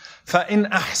 فَإِنْ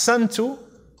أَحْسَنْتُ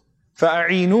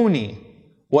فَأَعِينُونِي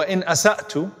وَإِنْ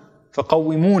أَسَأْتُ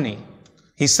فَقَوِّمُونِي.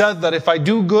 He said that if I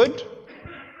do good,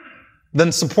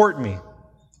 then support me.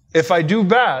 If I do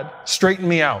bad, straighten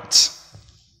me out.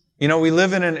 We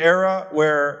live in an era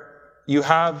where you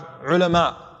have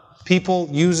ulama, people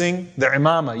using the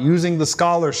imama, using the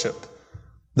scholarship,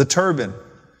 the turban,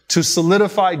 to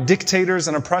solidify dictators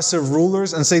and oppressive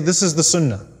rulers and say this is the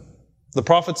sunnah. The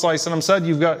Prophet ﷺ said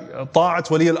you've got ta'at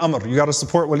wali al-amr, you got to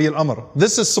support wali al-amr.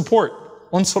 This is support.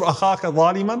 Unsur akhaka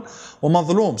zaliman wa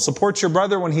madhloom. Support your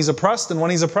brother when he's oppressed and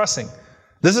when he's oppressing.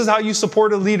 This is how you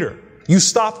support a leader. You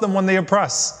stop them when they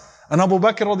oppress. And Abu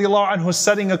Bakr radiallahu anhu is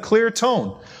setting a clear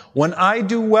tone. When I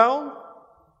do well,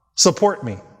 support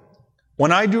me.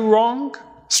 When I do wrong,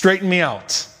 straighten me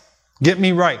out. Get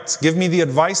me right. Give me the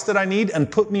advice that I need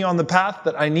and put me on the path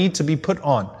that I need to be put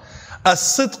on.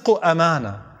 As-sidqu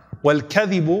amana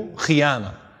wal-kadhibu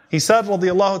khiyana. He said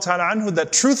radiallahu ta'ala anhu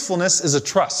that truthfulness is a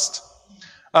trust.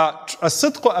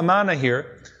 As-sidq amana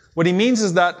here, what he means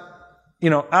is that,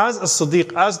 as a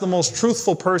Siddiq, as the most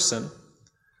truthful person,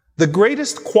 the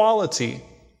greatest quality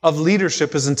of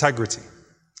leadership is integrity.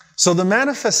 So the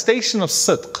manifestation of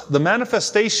sidq, the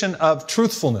manifestation of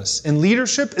truthfulness in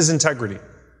leadership is integrity,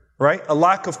 right? A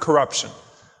lack of corruption.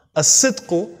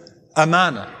 As-sidq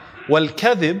amana,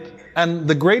 wal-kadhib, and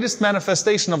the greatest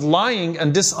manifestation of lying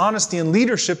and dishonesty in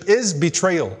leadership is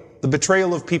betrayal, the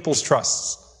betrayal of people's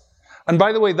trusts. And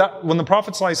by the way, that when the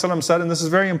Prophet ﷺ said, and this is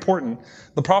very important,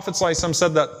 the Prophet ﷺ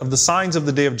said that of the signs of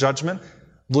the Day of Judgment,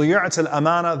 ضُيِعَتِ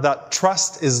الْأَمَانَةِ, that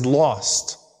trust is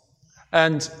lost.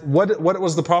 And what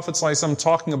was the Prophet ﷺ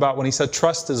talking about when he said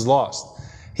trust is lost?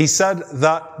 He said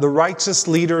that the righteous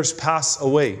leaders pass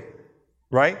away,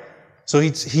 right? So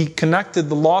he connected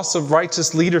the loss of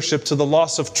righteous leadership to the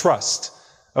loss of trust.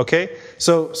 Okay?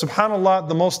 So, subhanAllah,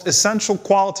 the most essential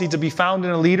quality to be found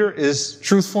in a leader is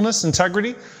truthfulness,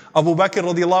 integrity. Abu Bakr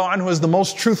radiallahu anhu is the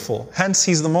most truthful. Hence,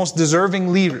 he's the most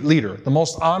deserving leader, the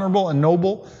most honorable and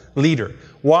noble leader.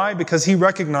 Why? Because he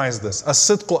recognized this.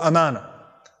 As-sidqu amana,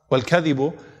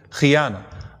 wal-kadhibu khiyana.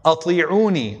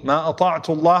 أطيعوني ما أطعت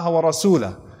الله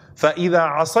ورسوله فإذا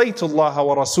عصيت الله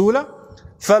ورسوله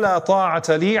فلا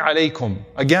طاعة لي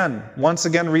عليكم. Once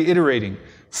again reiterating,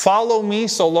 follow me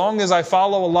so long as I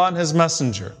follow Allah and His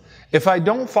Messenger. If I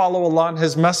don't follow Allah and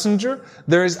His Messenger,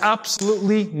 there is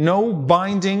absolutely no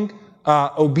binding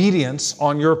obedience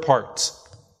on your part.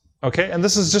 Okay, and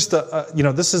this is just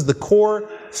this is the core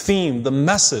theme, the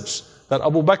message that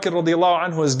Abu Bakr radiallahu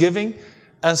anhu is giving.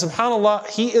 And subhanAllah,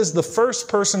 he is the first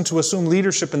person to assume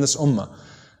leadership in this ummah.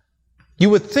 You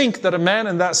would think that a man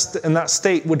in that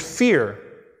state would fear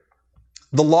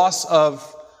the loss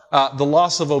of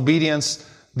obedience,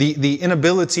 the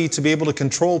inability to be able to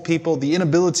control people, the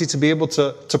inability to be able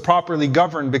to properly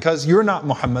govern, because you're not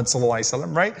Muhammad sallallahu alaihi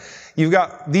wasallam, right? You've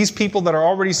got these people that are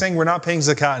already saying we're not paying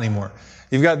zakat anymore.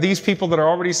 You've got these people that are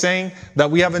already saying that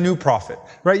we have a new prophet,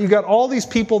 right? You've got all these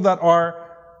people that are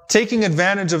taking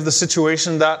advantage of the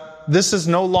situation that this is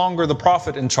no longer the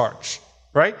prophet in charge,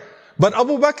 right? But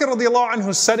Abu Bakr radiallahu anhu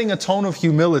is setting a tone of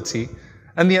humility,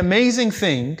 and the amazing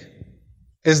thing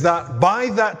is that by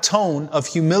that tone of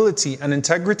humility and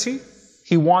integrity,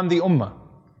 he won the ummah,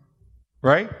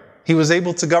 right? He was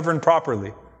able to govern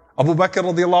properly. Abu Bakr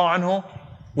radiallahu anhu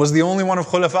was the only one of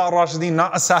Khulafa al-Rashidin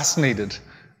not assassinated,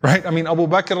 right? I mean, Abu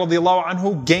Bakr radiallahu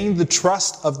anhu gained the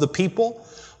trust of the people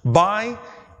by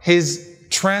his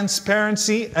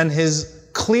transparency and his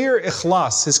clear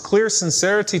ikhlas, his clear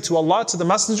sincerity to Allah, to the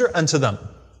Messenger, and to them,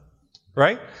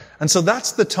 right? And so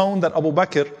that's the tone that Abu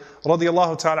Bakr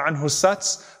radiallahu ta'ala anhu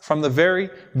sets from the very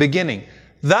beginning.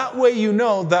 That way you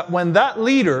know that when that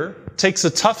leader takes a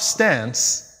tough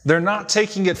stance, they're not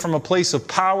taking it from a place of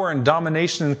power and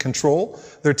domination and control.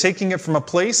 They're taking it from a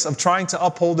place of trying to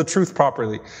uphold the truth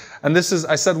properly. And this is,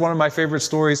 I said, one of my favorite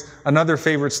stories, another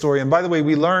favorite story. And by the way,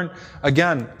 we learn,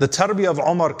 again, the tarbiyah of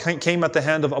Umar came at the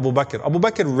hand of Abu Bakr. Abu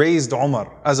Bakr raised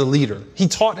Umar as a leader. He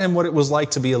taught him what it was like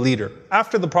to be a leader.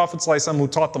 After the Prophet ﷺ, who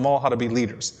taught them all how to be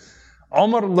leaders.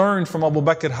 Umar learned from Abu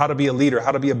Bakr how to be a leader,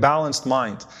 how to be a balanced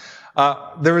mind.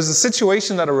 There was a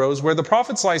situation that arose where the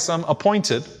Prophet ﷺ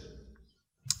appointed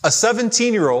a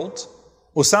 17-year-old,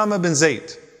 Usama bin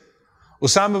Zayd.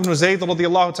 Usama bin Zayd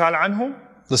radiallahu ta'ala anhu,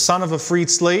 the son of a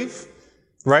freed slave,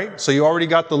 right? So you already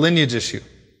got the lineage issue,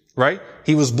 right?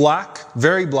 He was black,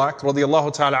 very black,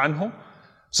 radiallahu ta'ala anhu.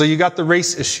 So you got the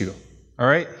race issue, all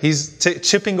right? He's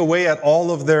chipping away at all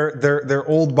of their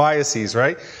old biases,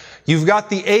 right? You've got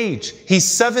the age. He's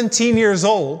 17 years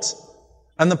old,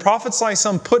 and the Prophet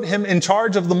ﷺ put him in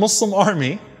charge of the Muslim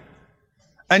army.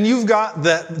 And you've got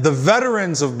the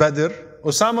veterans of Badr.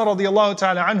 Usama radiallahu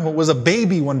ta'ala anhu was a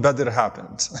baby when Badr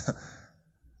happened.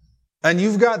 And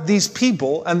you've got these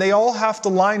people, and they all have to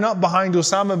line up behind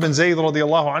Usama bin Zayd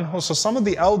radiallahu anhu. So some of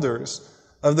the elders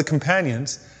of the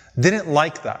companions didn't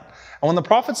like that. And when the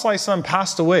Prophet ﷺ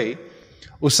passed away,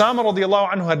 Usama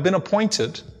radiallahu anhu had been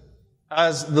appointed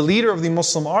as the leader of the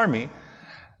Muslim army.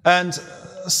 And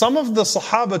some of the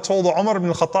Sahaba told Umar ibn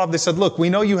al-Khattab, they said, look, we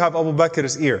know you have Abu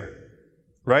Bakr's ear.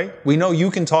 Right? We know you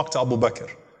can talk to Abu Bakr.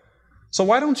 So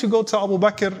why don't you go to Abu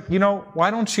Bakr? Why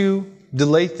don't you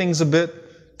delay things a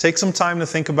bit? Take some time to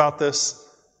think about this.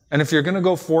 And if you're going to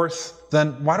go forth,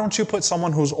 then why don't you put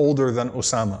someone who's older than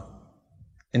Usama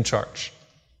in charge?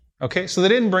 Okay? So they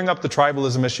didn't bring up the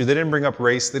tribalism issue. They didn't bring up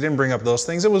race. They didn't bring up those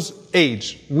things. It was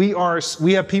age. We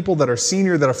have people that are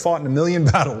senior that have fought in 1 million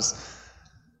battles.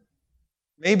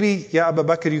 Maybe, Abu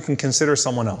Bakr, you can consider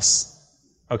someone else.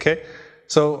 Okay?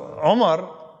 So Umar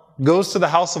goes to the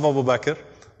house of Abu Bakr.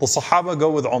 The Sahaba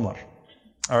go with Umar.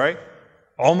 Alright?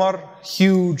 Umar,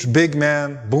 huge, big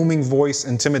man, booming voice,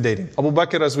 intimidating. Abu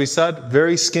Bakr, as we said,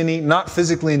 very skinny, not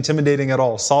physically intimidating at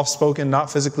all. Soft-spoken,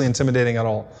 not physically intimidating at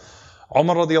all.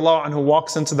 Umar radiallahu anhu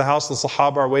walks into the house, the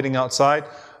Sahaba are waiting outside.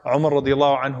 Umar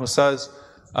radiallahu anhu says,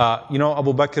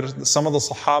 Abu Bakr, some of the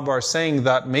Sahaba are saying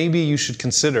that maybe you should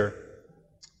consider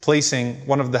placing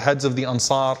one of the heads of the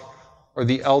Ansar or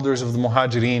the elders of the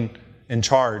Muhajirin in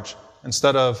charge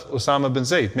instead of Usama bin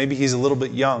Zayd. Maybe he's a little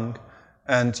bit young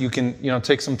and you can,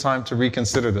 take some time to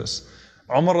reconsider this.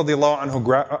 Umar radiallahu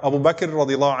anhu, Abu Bakr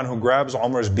radiallahu anhu grabs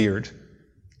Umar's beard.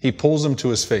 He pulls him to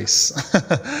his face.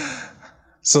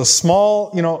 So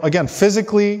small, again,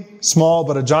 physically small,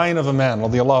 but a giant of a man,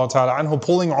 radiallahu ta'ala anhu,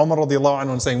 pulling Umar radiallahu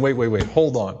anhu and saying, wait,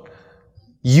 hold on.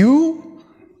 You,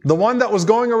 the one that was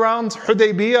going around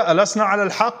Hudaybiyah, alasna ala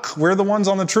al-haq, we're the ones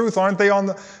on the truth, aren't they on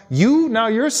the... Now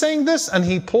you're saying this? And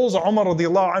he pulls Umar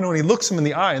radiallahu anhu and he looks him in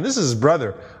the eye, and this is his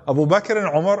brother. Abu Bakr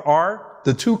and Umar are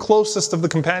the two closest of the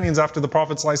companions after the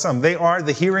Prophet ﷺ. They are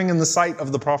the hearing and the sight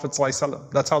of the Prophet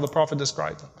ﷺ. That's how the Prophet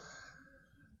described them.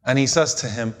 And he says to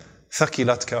him,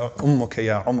 ثَقِلَتْكَ أُمُّكَ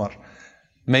يَا عُمَرْ.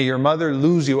 May your mother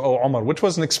lose you, O Umar. Which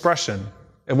was an expression.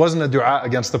 It wasn't a dua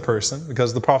against the person,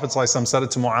 because the Prophet ﷺ said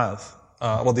it to Mu'adh,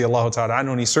 radiyallahu ta'ala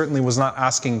anhu, and he certainly was not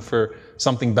asking for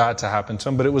something bad to happen to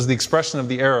him, but it was the expression of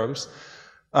the Arabs,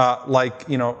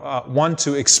 one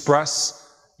to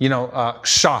express,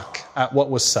 shock at what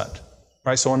was said.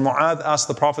 Right? So when Mu'adh asked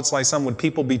the Prophet ﷺ, would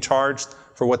people be charged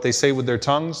for what they say with their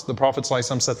tongues? The Prophet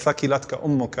ﷺ said, ثَقِلَتْكَ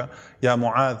أُمُّكَ يَا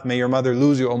مُعَاذ. May your mother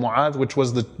lose you, O Mu'adh, which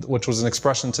was an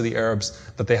expression to the Arabs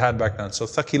that they had back then. So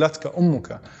ثَقِلَتْكَ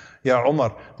أُمُّكَ يَا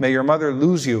Umar. May your mother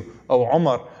lose you, O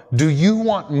Umar. Do you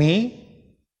want me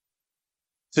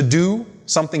to do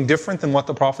something different than what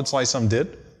the Prophet ﷺ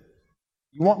did?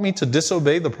 You want me to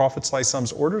disobey the Prophet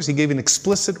ﷺ's orders? He gave an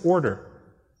explicit order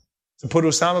to put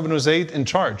Usama bin Zayd in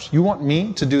charge. You want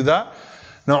me to do that?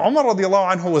 Now Umar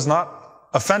radiallahu anhu was not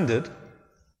offended.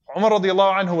 Umar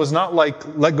radiallahu anhu was not like,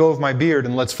 let go of my beard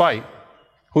and let's fight.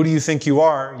 Who do you think you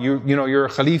are? You're a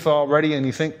Khalifa already and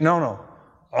you think, no.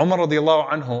 Umar radiallahu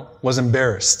anhu was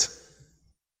embarrassed.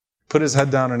 Put his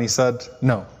head down and he said,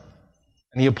 no.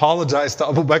 And he apologized to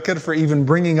Abu Bakr for even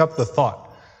bringing up the thought.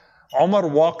 Umar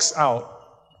walks out.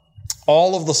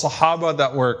 All of the Sahaba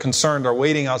that were concerned are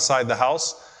waiting outside the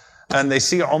house, and they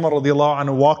see Umar radiallahu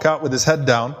anhu walk out with his head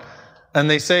down. And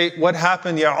they say, what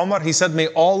happened, Ya Umar? He said, may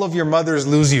all of your mothers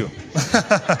lose you.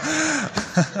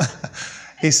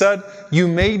 He said, you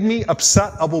made me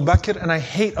upset Abu Bakr, and I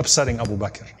hate upsetting Abu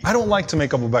Bakr. I don't like to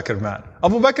make Abu Bakr mad.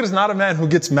 Abu Bakr is not a man who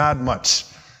gets mad much.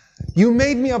 You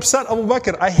made me upset Abu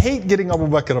Bakr. I hate getting Abu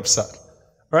Bakr upset.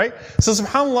 Right? So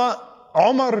subhanAllah,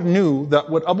 Umar knew that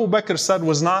what Abu Bakr said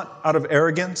was not out of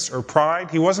arrogance or pride.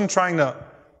 He wasn't trying to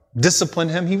discipline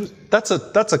him. That's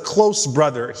a close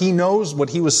brother. He knows what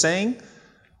he was saying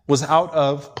was out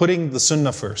of putting the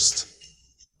sunnah first.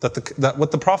 That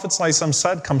what the Prophet ﷺ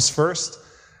said comes first.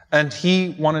 And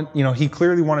he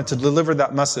clearly wanted to deliver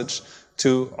that message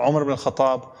to Umar ibn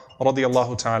Khattab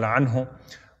radiyallahu ta'ala anhu.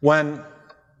 When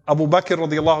Abu Bakr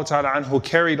radiyallahu ta'ala anhu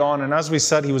carried on, and as we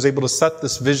said, he was able to set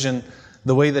this vision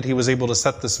the way that he was able to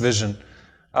set this vision.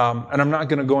 And I'm not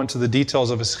going to go into the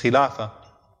details of his khilafah.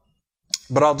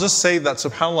 But I'll just say that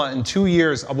subhanAllah, in 2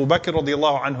 years, Abu Bakr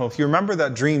radiallahu anhu, if you remember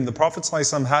that dream, the Prophet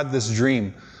ﷺ had this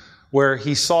dream where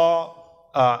he saw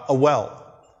a well.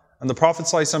 And the Prophet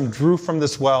ﷺ drew from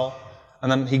this well,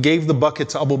 and then he gave the bucket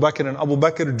to Abu Bakr, and Abu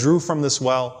Bakr drew from this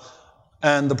well.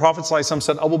 And the Prophet ﷺ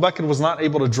said Abu Bakr was not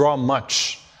able to draw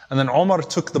much. And then Umar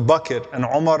took the bucket, and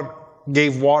Umar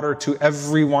gave water to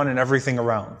everyone and everything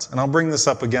around. And I'll bring this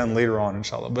up again later on,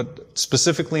 inshallah, but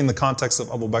specifically in the context of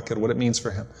Abu Bakr, what it means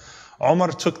for him. Umar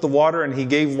took the water and he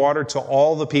gave water to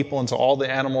all the people and to all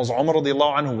the animals. Umar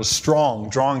radiallahu anhu was strong,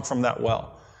 drawing from that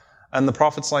well. And the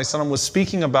Prophet ﷺ was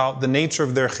speaking about the nature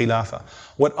of their khilafah.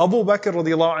 What Abu Bakr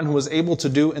radiallahu anhu was able to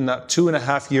do in that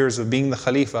 2.5 years of being the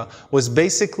khalifa was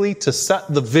basically to set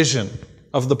the vision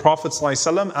of the Prophet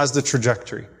ﷺ as the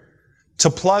trajectory. To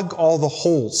plug all the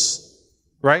holes,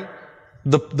 right?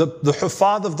 The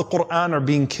hufad of the Quran are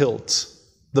being killed.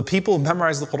 The people who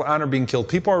memorize the Quran are being killed.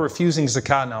 People are refusing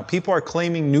zakah now. People are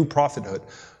claiming new prophethood.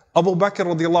 Abu Bakr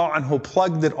radiallahu anhu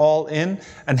plugged it all in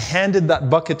and handed that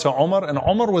bucket to Umar, and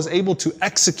Umar was able to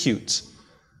execute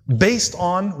based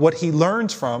on what he learned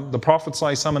from the Prophet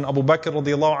ﷺ and Abu Bakr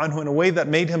radiallahu anhu in a way that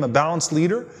made him a balanced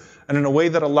leader and in a way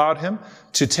that allowed him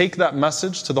to take that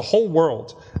message to the whole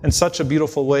world in such a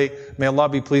beautiful way. May Allah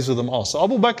be pleased with them all. So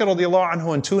Abu Bakr radiallahu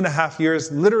anhu in 2.5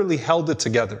 years literally held it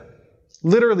together.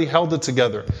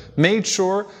 Made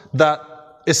sure that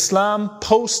Islam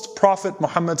post-Prophet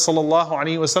Muhammad sallallahu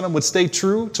alaihi wasallam would stay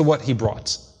true to what he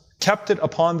brought. kept it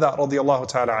upon that radiallahu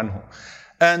ta'ala anhu.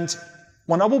 And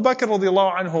when Abu Bakr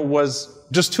radiallahu anhu was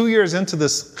just 2 years into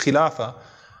this khilafah,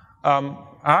 Aisha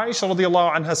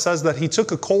radiallahu anha says that he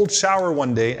took a cold shower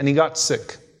one day and he got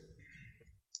sick.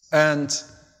 And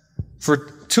for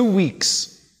 2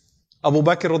 weeks, Abu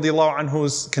Bakr radiallahu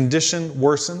anhu's condition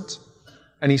worsened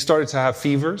and he started to have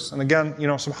fevers. And again,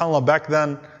 subhanAllah, back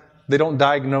then, they don't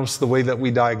diagnose the way that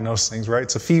we diagnose things, right?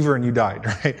 It's a fever and you died,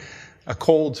 right? A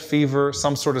cold, fever,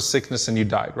 some sort of sickness and you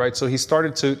died, right? So he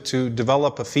started to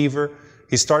develop a fever.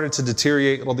 He started to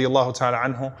deteriorate, radiallahu ta'ala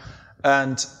anhu.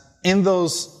 And in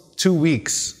those 2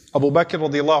 weeks, Abu Bakr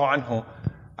radiallahu anhu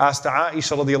asked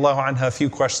Aisha radiallahu anha a few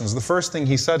questions. The first thing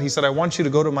he said, I want you to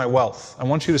go to my wealth. I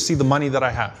want you to see the money that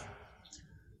I have.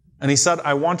 And he said,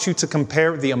 I want you to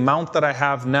compare the amount that I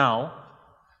have now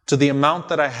to the amount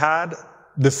that I had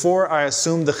before I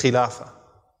assumed the khilafah,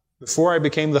 before I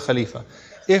became the khalifa.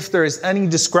 If there is any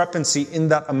discrepancy in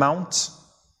that amount,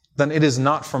 then it is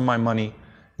not from my money.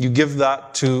 You give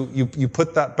that to, you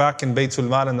put that back in Baytul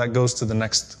Mal and that goes to the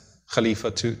next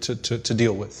khalifa to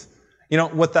deal with.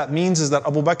 What that means is that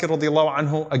Abu Bakr radiallahu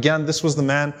anhu, again, this was the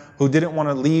man who didn't want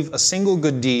to leave a single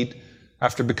good deed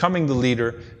after becoming the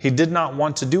leader. He did not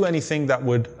want to do anything that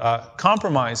would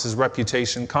compromise his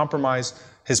reputation, compromise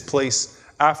his place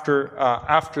after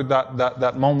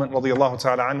that moment, radiallahu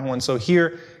ta'ala anhu. And so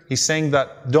here, he's saying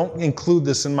that don't include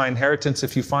this in my inheritance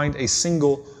if you find a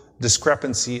single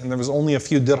discrepancy. And there was only a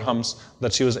few dirhams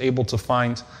that she was able to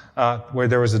find where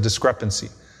there was a discrepancy.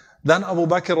 Then Abu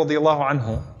Bakr radiallahu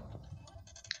anhu,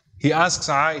 he asks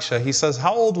Aisha, he says,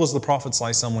 how old was the Prophet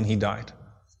ﷺ when he died?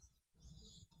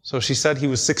 So she said he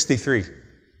was 63.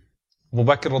 Abu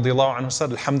Bakr radiallahu anhu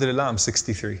said, Alhamdulillah, I'm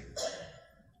 63.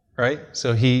 Right?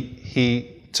 So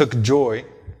he took joy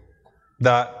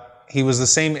that he was the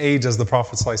same age as the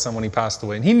Prophet ﷺ when he passed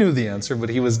away. And he knew the answer, but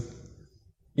he was,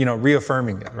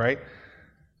 reaffirming it, right?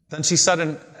 Then he said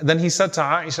to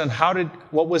Aisha, and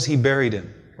what was he buried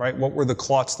in? Right? What were the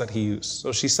cloths that he used?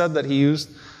 So she said that he used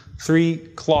 3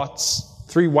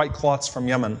 white cloths from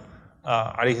Yemen,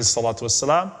 alayhi salatu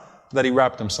wassalam, that he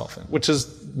wrapped himself in, which is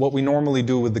what we normally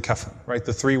do with the kafan, right?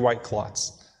 The 3 white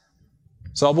cloths.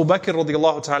 So Abu Bakr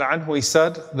radiallahu ta'ala anhu, he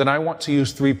said, then I want to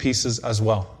use 3 pieces as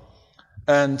well.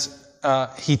 And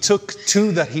he took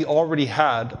 2 that he already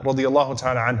had, radiallahu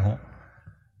ta'ala anhu,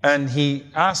 and he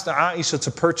asked Aisha to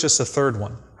purchase a 3rd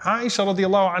one. Aisha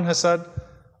radiallahu anha said,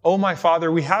 oh my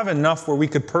father, we have enough where we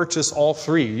could purchase all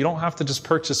 3. You don't have to just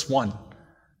purchase 1,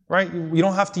 right? You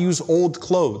don't have to use old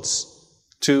clothes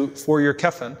for your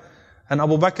kafan. And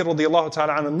Abu Bakr radiallahu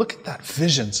ta'ala anhu, look at that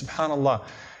vision, subhanallah.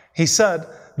 He said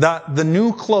that the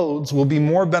new clothes will be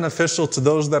more beneficial to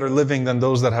those that are living than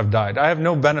those that have died. I have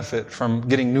no benefit from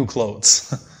getting new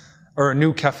clothes or a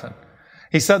new kafan.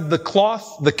 He said the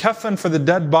kafan for the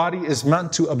dead body is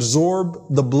meant to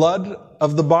absorb the blood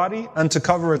of the body and to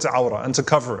cover its awrah and to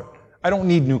cover it. I don't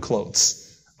need new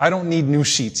clothes. I don't need new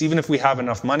sheets. Even if we have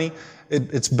enough money,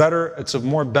 it's better, it's of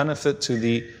more benefit to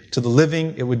the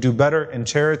living. It would do better in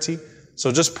charity. So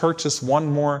just purchase 1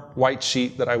 more white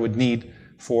sheet that I would need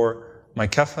for my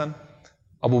kafan.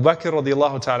 Abu Bakr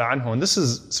radiallahu ta'ala anhu, and this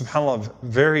is, subhanAllah,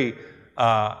 very,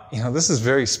 this is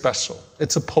very special.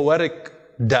 It's a poetic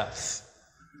death,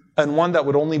 and one that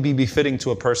would only be befitting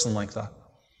to a person like that.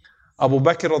 Abu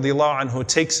Bakr radiallahu anhu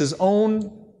takes his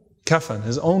own kafan,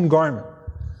 his own garment.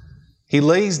 He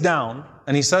lays down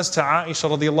and he says to Aisha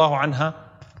radiallahu anha,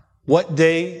 what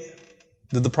day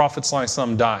did the Prophet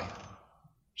ﷺ die?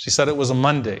 She said it was a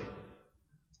Monday.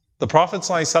 The Prophet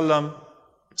ﷺ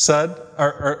said,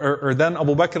 or then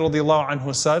Abu Bakr radiallahu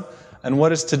anhu said, and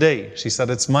what is today? She said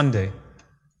it's Monday.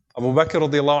 Abu Bakr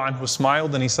radiallahu anhu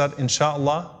smiled and he said,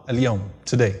 Insha'Allah, al-yawm,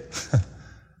 today.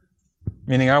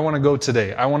 Meaning I want to go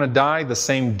today. I want to die the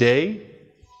same day,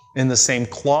 in the same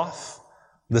cloth,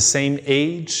 the same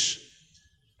age.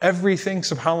 Everything,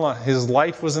 subhanAllah, his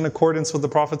life was in accordance with the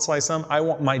Prophet ﷺ. I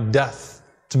want my death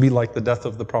to be like the death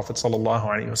of the Prophet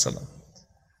ﷺ.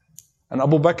 And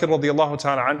Abu Bakr radiallahu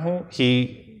ta'ala anhu,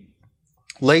 he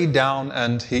laid down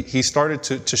and he started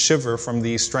to shiver from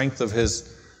the strength of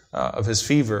his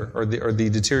fever or the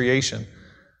deterioration.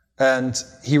 And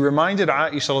he reminded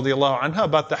Aisha radiallahu anha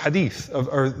about the hadith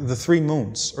or the 3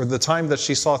 moons, or the time that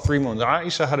she saw 3 moons.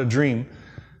 Aisha had a dream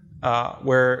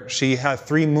where she had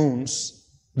 3 moons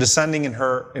descending in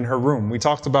her room. We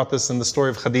talked about this in the story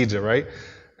of Khadija, right?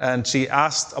 And she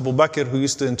asked Abu Bakr, who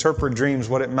used to interpret dreams,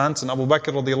 what it meant. And Abu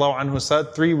Bakr radiallahu anhu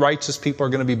said, 3 righteous people are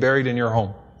going to be buried in your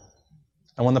home.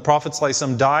 And when the Prophet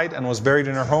ﷺ died and was buried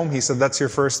in her home, he said, that's your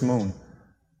first moon.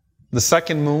 The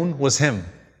second moon was him.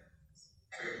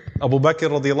 Abu Bakr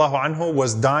radiallahu anhu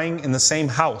was dying in the same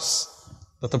house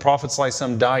that the Prophet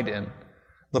ﷺ died in.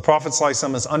 The Prophet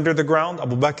ﷺ is under the ground,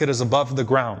 Abu Bakr is above the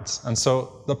ground. And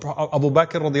so Abu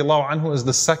Bakr radiallahu anhu is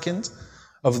the second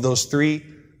of those 3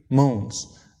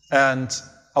 moons. And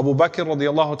Abu Bakr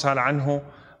radiallahu ta'ala anhu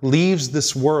leaves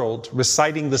this world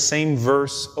reciting the same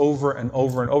verse over and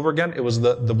over and over again. It was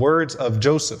the words of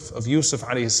Joseph, of Yusuf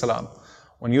alayhi salam.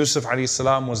 When Yusuf alayhi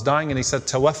salam was dying and he said,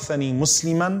 "Tawaffani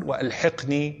musliman wa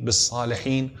alhiqni bis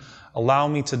salihin." Allow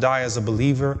me to die as a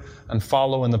believer and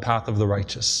follow in the path of the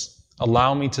righteous.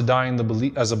 Allow me to die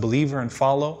as a believer and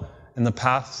follow in the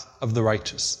path of the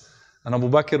righteous. And Abu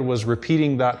Bakr was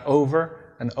repeating that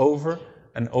over and over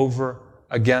and over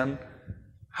again.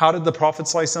 How did the Prophet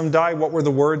ﷺ die? What were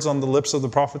the words on the lips of the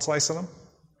Prophet ﷺ?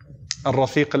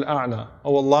 Al-Rafiq al-A'la.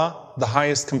 Oh Allah, the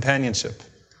highest companionship.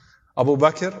 Abu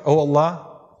Bakr, oh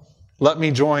Allah, let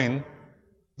me join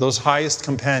those highest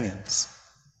companions.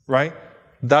 Right?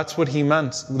 That's what he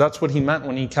meant. That's what he meant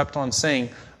when he kept on saying,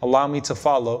 allow me to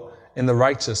follow in the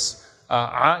righteous.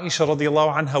 Aisha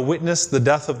radiallahu anha witnessed the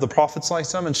death of the Prophet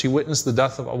ﷺ, and she witnessed the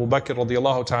death of Abu Bakr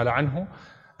radiallahu ta'ala anhu.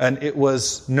 And it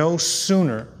was no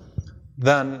sooner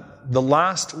than the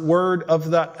last word of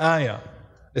that ayah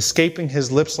escaping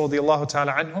his lips radiallahu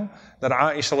ta'ala anhu, that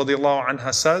Aisha radiallahu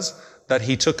anha says that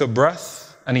he took a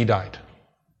breath and he died.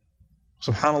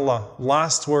 Subhanallah,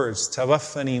 last words,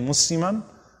 tawaffani musliman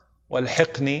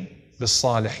walhiqni bis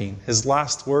salihin. His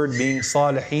last word being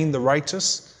salihin, the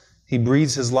righteous. He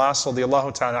breathes his last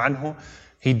radiallahu ta'ala anhu.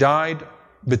 He died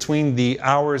between the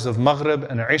hours of Maghrib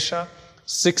and Isha,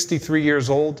 63 years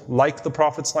old, like the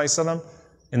Prophet ﷺ,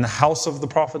 in the house of the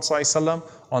Prophet ﷺ,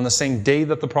 on the same day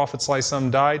that the Prophet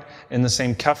ﷺ died, in the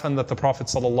same kafan that the Prophet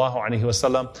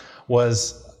ﷺ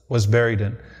was buried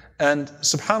in. And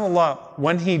subhanAllah,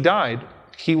 when he died,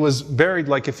 he was buried,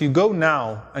 like if you go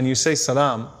now and you say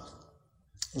salam,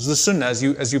 it's the sunnah, as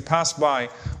you pass by,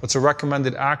 what's a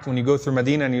recommended act when you go through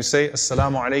Medina and you say,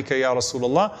 Assalamu alayka ya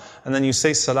Rasulullah, and then you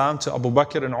say salam to Abu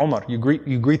Bakr and Umar. You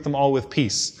greet them all with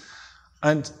peace.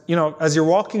 And, as you're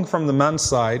walking from the men's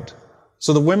side,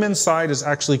 so the women's side is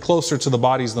actually closer to the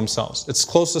bodies themselves. It's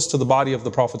closest to the body of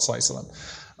the Prophet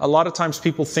ﷺ. A lot of times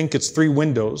people think it's 3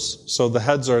 windows, so the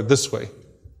heads are this way,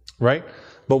 right?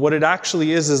 But what it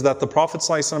actually is that the Prophet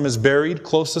ﷺ is buried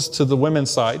closest to the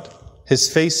women's side,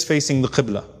 his face facing the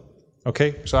Qibla.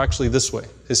 Okay? So actually this way.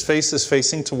 His face is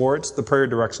facing towards the prayer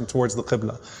direction, towards the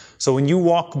Qibla. So when you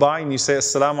walk by and you say,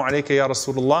 Assalamu alayka ya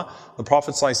Rasulullah, the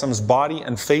Prophet ﷺ's body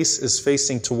and face is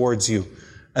facing towards you.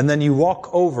 And then you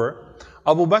walk over.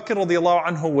 Abu Bakr radiallahu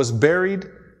anhu was buried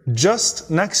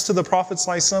just next to the Prophet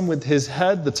ﷺ with his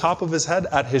head, the top of his head,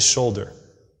 at his shoulder.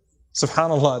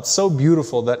 SubhanAllah, it's so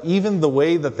beautiful that even the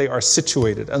way that they are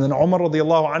situated. And then Umar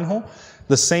radiallahu anhu,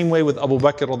 the same way with Abu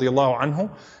Bakr radiallahu anhu,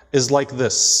 is like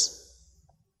this.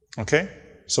 Okay?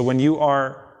 So when you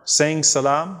are saying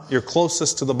salam, you're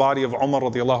closest to the body of Umar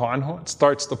radiallahu anhu. It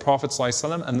starts the Prophet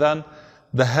ﷺ, and then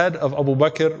the head of Abu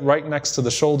Bakr right next to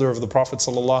the shoulder of the Prophet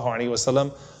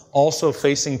ﷺ, also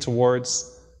facing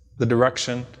towards the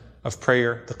direction of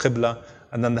prayer, the Qibla.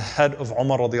 And then the head of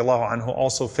Umar radiallahu anhu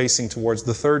also facing towards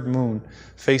the 3rd moon,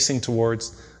 facing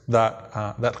towards that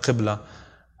Qibla.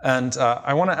 And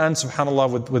I want to end,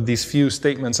 subhanAllah, with these few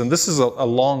statements. And this is a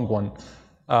long one.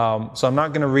 So I'm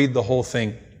not going to read the whole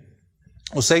thing.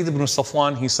 Usayd ibn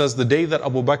Safwan, he says, the day that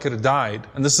Abu Bakr died,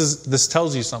 and this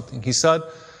tells you something. He said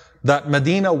that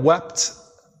Medina wept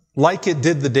like it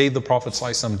did the day the Prophet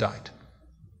ﷺ died.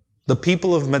 The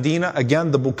people of Medina,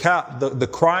 again, the buka, the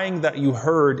crying that you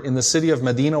heard in the city of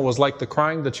Medina was like the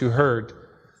crying that you heard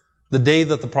the day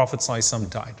that the Prophet ﷺ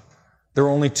died. There were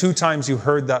only 2 times you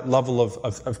heard that level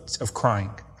of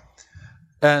crying.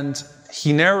 And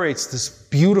he narrates this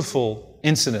beautiful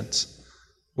incident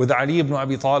with Ali ibn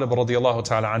Abi Talib radiallahu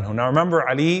ta'ala anhu. Now remember,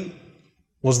 Ali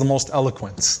was the most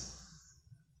eloquent.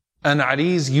 And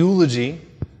Ali's eulogy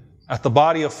at the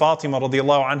body of Fatima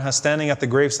radiallahu anha, standing at the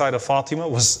graveside of Fatima,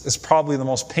 is probably the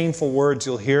most painful words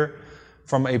you'll hear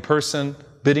from a person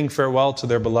bidding farewell to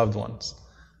their beloved ones.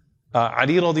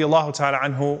 Ali radiallahu ta'ala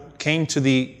anhu came to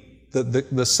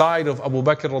the side of Abu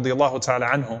Bakr radiallahu ta'ala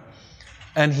anhu,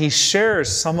 and he shares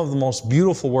some of the most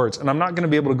beautiful words. And I'm not going to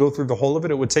be able to go through the whole of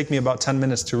it. It would take me about 10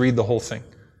 minutes to read the whole thing.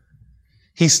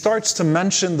 He starts to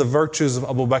mention the virtues of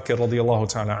Abu Bakr radiallahu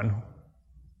ta'ala anhu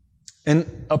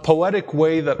in a poetic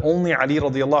way that only Ali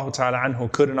radiallahu ta'ala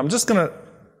anhu could. And I'm just going to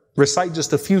recite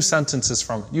just a few sentences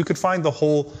from it. You could find the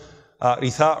whole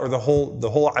ritha, or the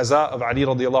whole aza of Ali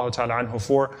radiallahu ta'ala anhu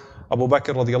for Abu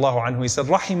Bakr radiallahu anhu. He said,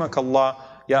 Rahimakallah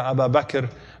ya Abu Bakr,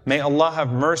 may Allah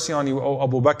have mercy on you, O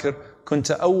Abu Bakr.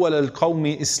 كنت أول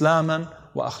القوم إسلاما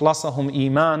وأخلصهم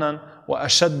إيمانا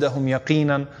وأشدهم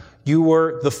يقينا. You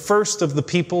were the first of the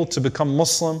people to become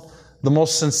Muslim, the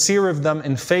most sincere of them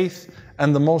in faith,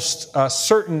 and the most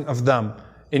certain of them,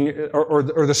 or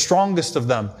the strongest of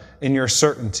them in your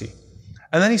certainty.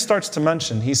 And then he starts to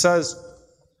mention, he says,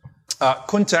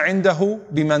 كنت عنده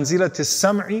بمنزلة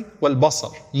السمع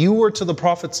والبصر. You were to the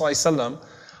Prophet ﷺ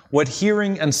what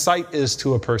hearing and sight is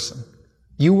to a person.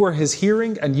 You were his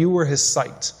hearing and you were his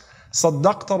sight.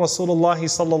 صدقت رسول الله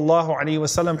صلى الله عليه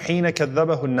وسلم حين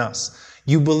كذبه الناس.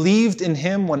 You believed in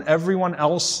him when everyone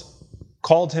else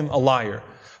called him a liar.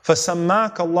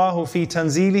 فسماك الله في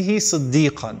تنزيله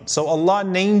صديقا. So Allah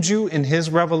named you in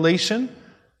his revelation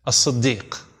a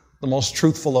Siddiq, the most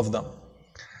truthful of them.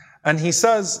 And he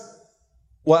says,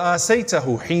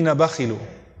 وآسيته حين بخلوا.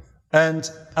 And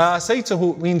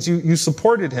آسيته means you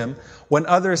supported him when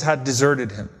others had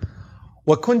deserted him.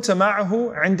 وكنت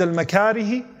معه عند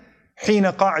المكاره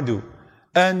حين قعدوا.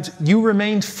 And you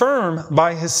remained firm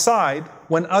by his side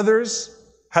when others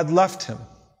had left him.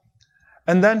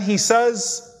 And then he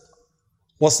says,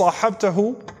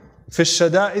 وصاحبته في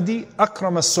الشدائد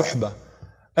أكرم الصحبة.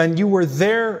 And you were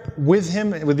there with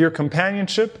him, with your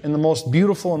companionship, in the most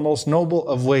beautiful and most noble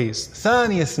of ways.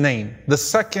 ثاني اثنين, the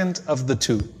second of the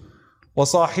two.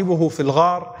 وصاحبه في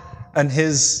الغار, and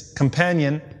his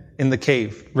companion in the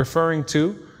cave, referring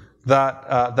to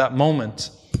that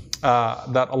moment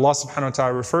that Allah subhanahu wa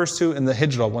ta'ala refers to in the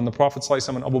Hijrah, when the Prophet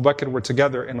ﷺ and Abu Bakr were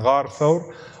together in Ghar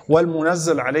Thawr.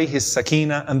 وَالْمُنَزَّلْ عَلَيْهِ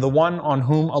السَّكِينَةِ, and the one on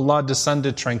whom Allah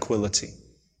descended tranquility.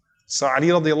 So Ali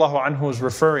radiallahu anhu is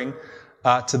referring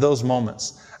to those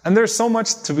moments. And there's so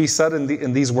much to be said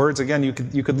in these words. Again, you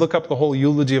could look up the whole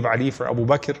eulogy of Ali for Abu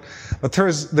Bakr, but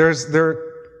there are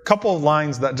a couple of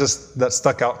lines that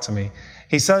stuck out to me.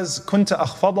 He says, كنت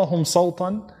أخفضهم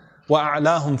صوتا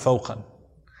وأعلاهم فوقا.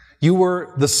 You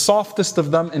were the softest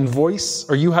of them in voice,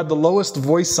 or you had the lowest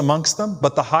voice amongst them,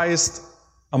 but the highest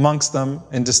amongst them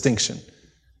in distinction.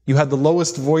 You had the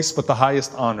lowest voice, but the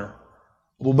highest honor.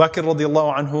 Abu Bakr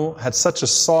radiallahu anhu had such a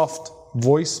soft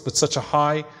voice, but such a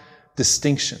high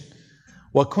distinction.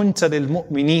 وَكُنْتَ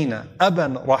لِلْمُؤْمِنِينَ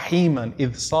أَبًا رَحِيمًا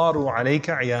إِذْ صَارُوا عَلَيْكَ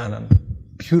عِيَانًا.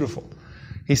 Beautiful.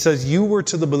 He says, you were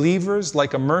to the believers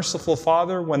like a merciful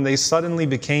father when they suddenly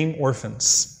became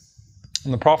orphans.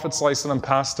 When the Prophet ﷺ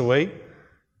passed away,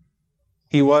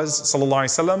 he was, sallallahu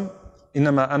alayhi wa sallam,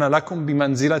 إِنَّمَا أَنَا لَكُمْ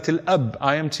بِمَنْزِلَةِ الْأَبْ.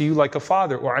 I am to you like a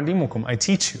father, أُعَلِّمُكُمْ, I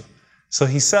teach you. So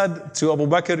he said to Abu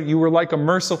Bakr, you were like a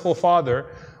merciful father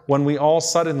when we all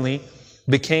suddenly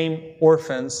became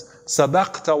orphans.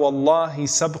 سَبَقْتَ وَاللَّهِ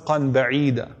سَبْقًا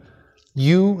بَعِيدًا.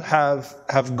 You have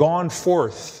gone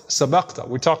forth. Sabaqta.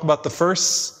 We talk about the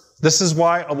first. This is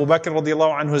why Abu Bakr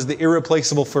radiallahu anhu is the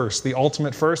irreplaceable first, the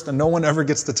ultimate first, and no one ever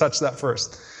gets to touch that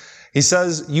first. He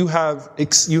says, you have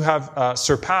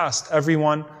surpassed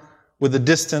everyone with a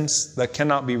distance that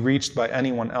cannot be reached by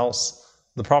anyone else.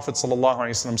 The Prophet sallallahu alaihi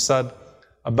wasallam said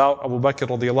about Abu Bakr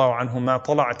radiallahu anhu, ما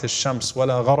طلعت الشمس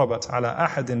ولا غربت على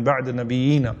أحد بعد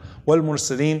النبيين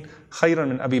والمرسلين خيرا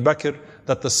من أبي بكر,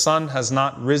 that the sun has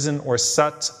not risen or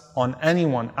set on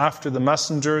anyone after the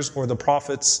messengers or the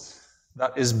prophets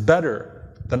that is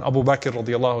better than Abu Bakr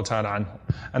radiallahu ta'ala anhu.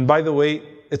 And by the way,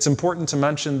 it's important to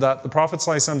mention that the Prophet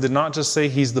ﷺ did not just say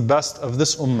he's the best of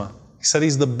this ummah. He said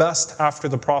he's the best after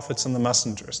the prophets and the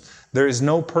messengers. There is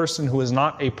no person who is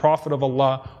not a prophet of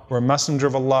Allah or a messenger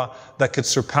of Allah that could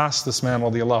surpass this man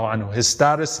radiallahu anhu. His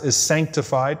status is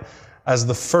sanctified as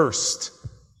the first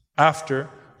after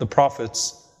the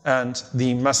prophets and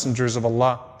the messengers of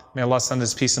Allah. May Allah send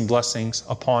His peace and blessings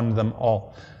upon them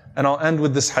all. And I'll end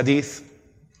with this hadith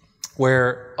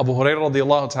where Abu Hurairah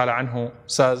radiallahu ta'ala anhu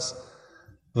says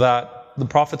that the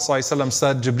Prophet ﷺ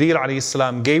said, Jibreel alayhi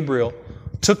salam, Gabriel,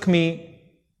 took me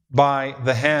by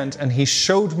the hand and he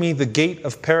showed me the gate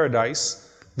of paradise,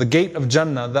 the gate of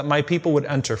Jannah that my people would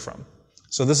enter from.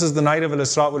 So this is the night of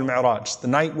Al-Isra wal-Mi'raj, the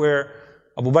night where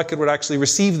Abu Bakr would actually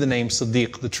receive the name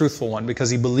Siddiq, the truthful one,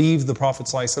 because he believed the Prophet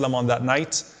ﷺ on that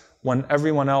night when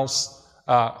everyone else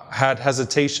had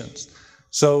hesitations.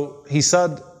 So he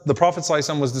said, the Prophet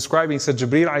ﷺ was describing, he said,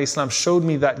 Jibreel ﷺ showed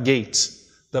me that gate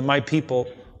that my people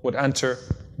would enter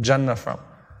Jannah from.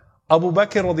 Abu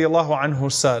Bakr radiallahu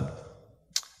anhu said,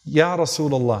 Ya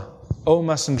Rasulullah, O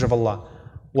Messenger of Allah,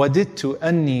 وَدِدْتُ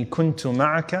أَنِّي كُنْتُ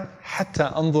مَعَكَ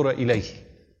حَتَّى أَنظُرَ إِلَيْهِ.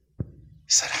 He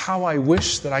said, how I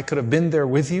wish that I could have been there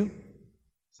with you,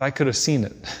 so I could have seen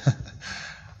it.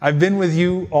 I've been with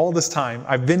you all this time.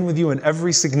 I've been with you in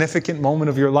every significant moment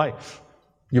of your life.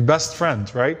 Your best friend,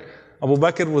 right? Abu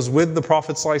Bakr was with the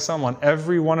Prophet ﷺ on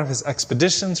every one of his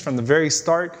expeditions from the very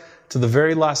start to the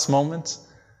very last moment.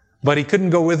 But he couldn't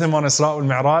go with him on Isra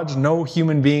wal-Mi'raj. No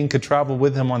human being could travel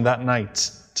with him on that night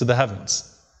to the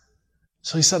heavens.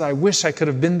 So he said, I wish I could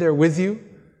have been there with you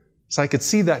so I could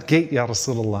see that gate, Ya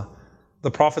Rasulullah.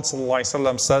 The Prophet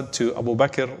ﷺ said to Abu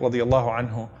Bakr radiallahu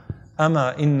anhu,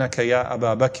 Ama innaka ya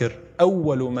Aba Bakr,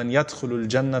 awwalu man yadkhulu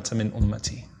al-jannata min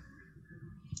ummati.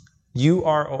 You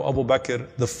are, O Abu Bakr,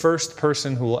 the first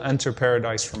person who will enter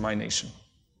paradise from my nation.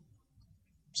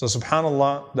 So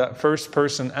subhanAllah, that first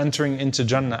person entering into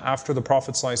Jannah after the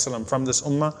Prophet ﷺ from this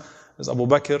ummah is Abu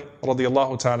Bakr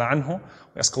radiallahu ta'ala anhu.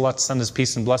 We ask Allah to send His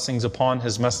peace and blessings upon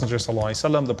His Messenger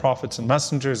ﷺ, the prophets and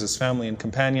messengers, His family and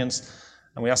companions.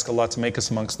 And we ask Allah to make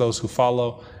us amongst those who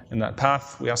follow in that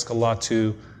path. We ask Allah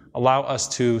to allow us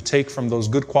to take from those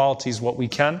good qualities what we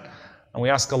can. And we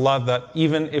ask Allah that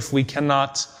even if we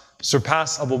cannot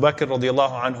surpass Abu Bakr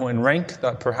radiallahu anhu in rank,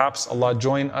 that perhaps Allah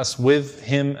join us with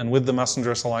him and with the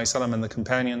Messenger ﷺ and the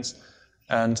companions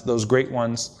and those great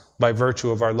ones by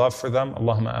virtue of our love for them.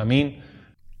 Allahumma ameen.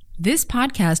 This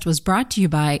podcast was brought to you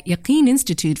by Yaqeen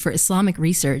Institute for Islamic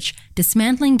Research,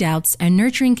 dismantling doubts and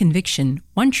nurturing conviction,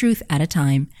 one truth at a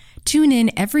time. Tune in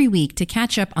every week to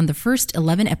catch up on the first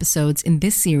 11 episodes in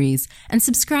this series and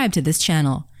subscribe to this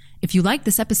channel. If you like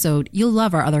this episode, you'll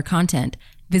love our other content.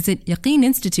 Visit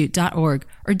yaqeeninstitute.org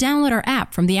or download our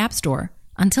app from the App Store.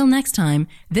 Until next time,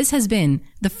 this has been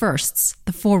The Firsts,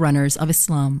 the Forerunners of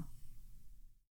Islam.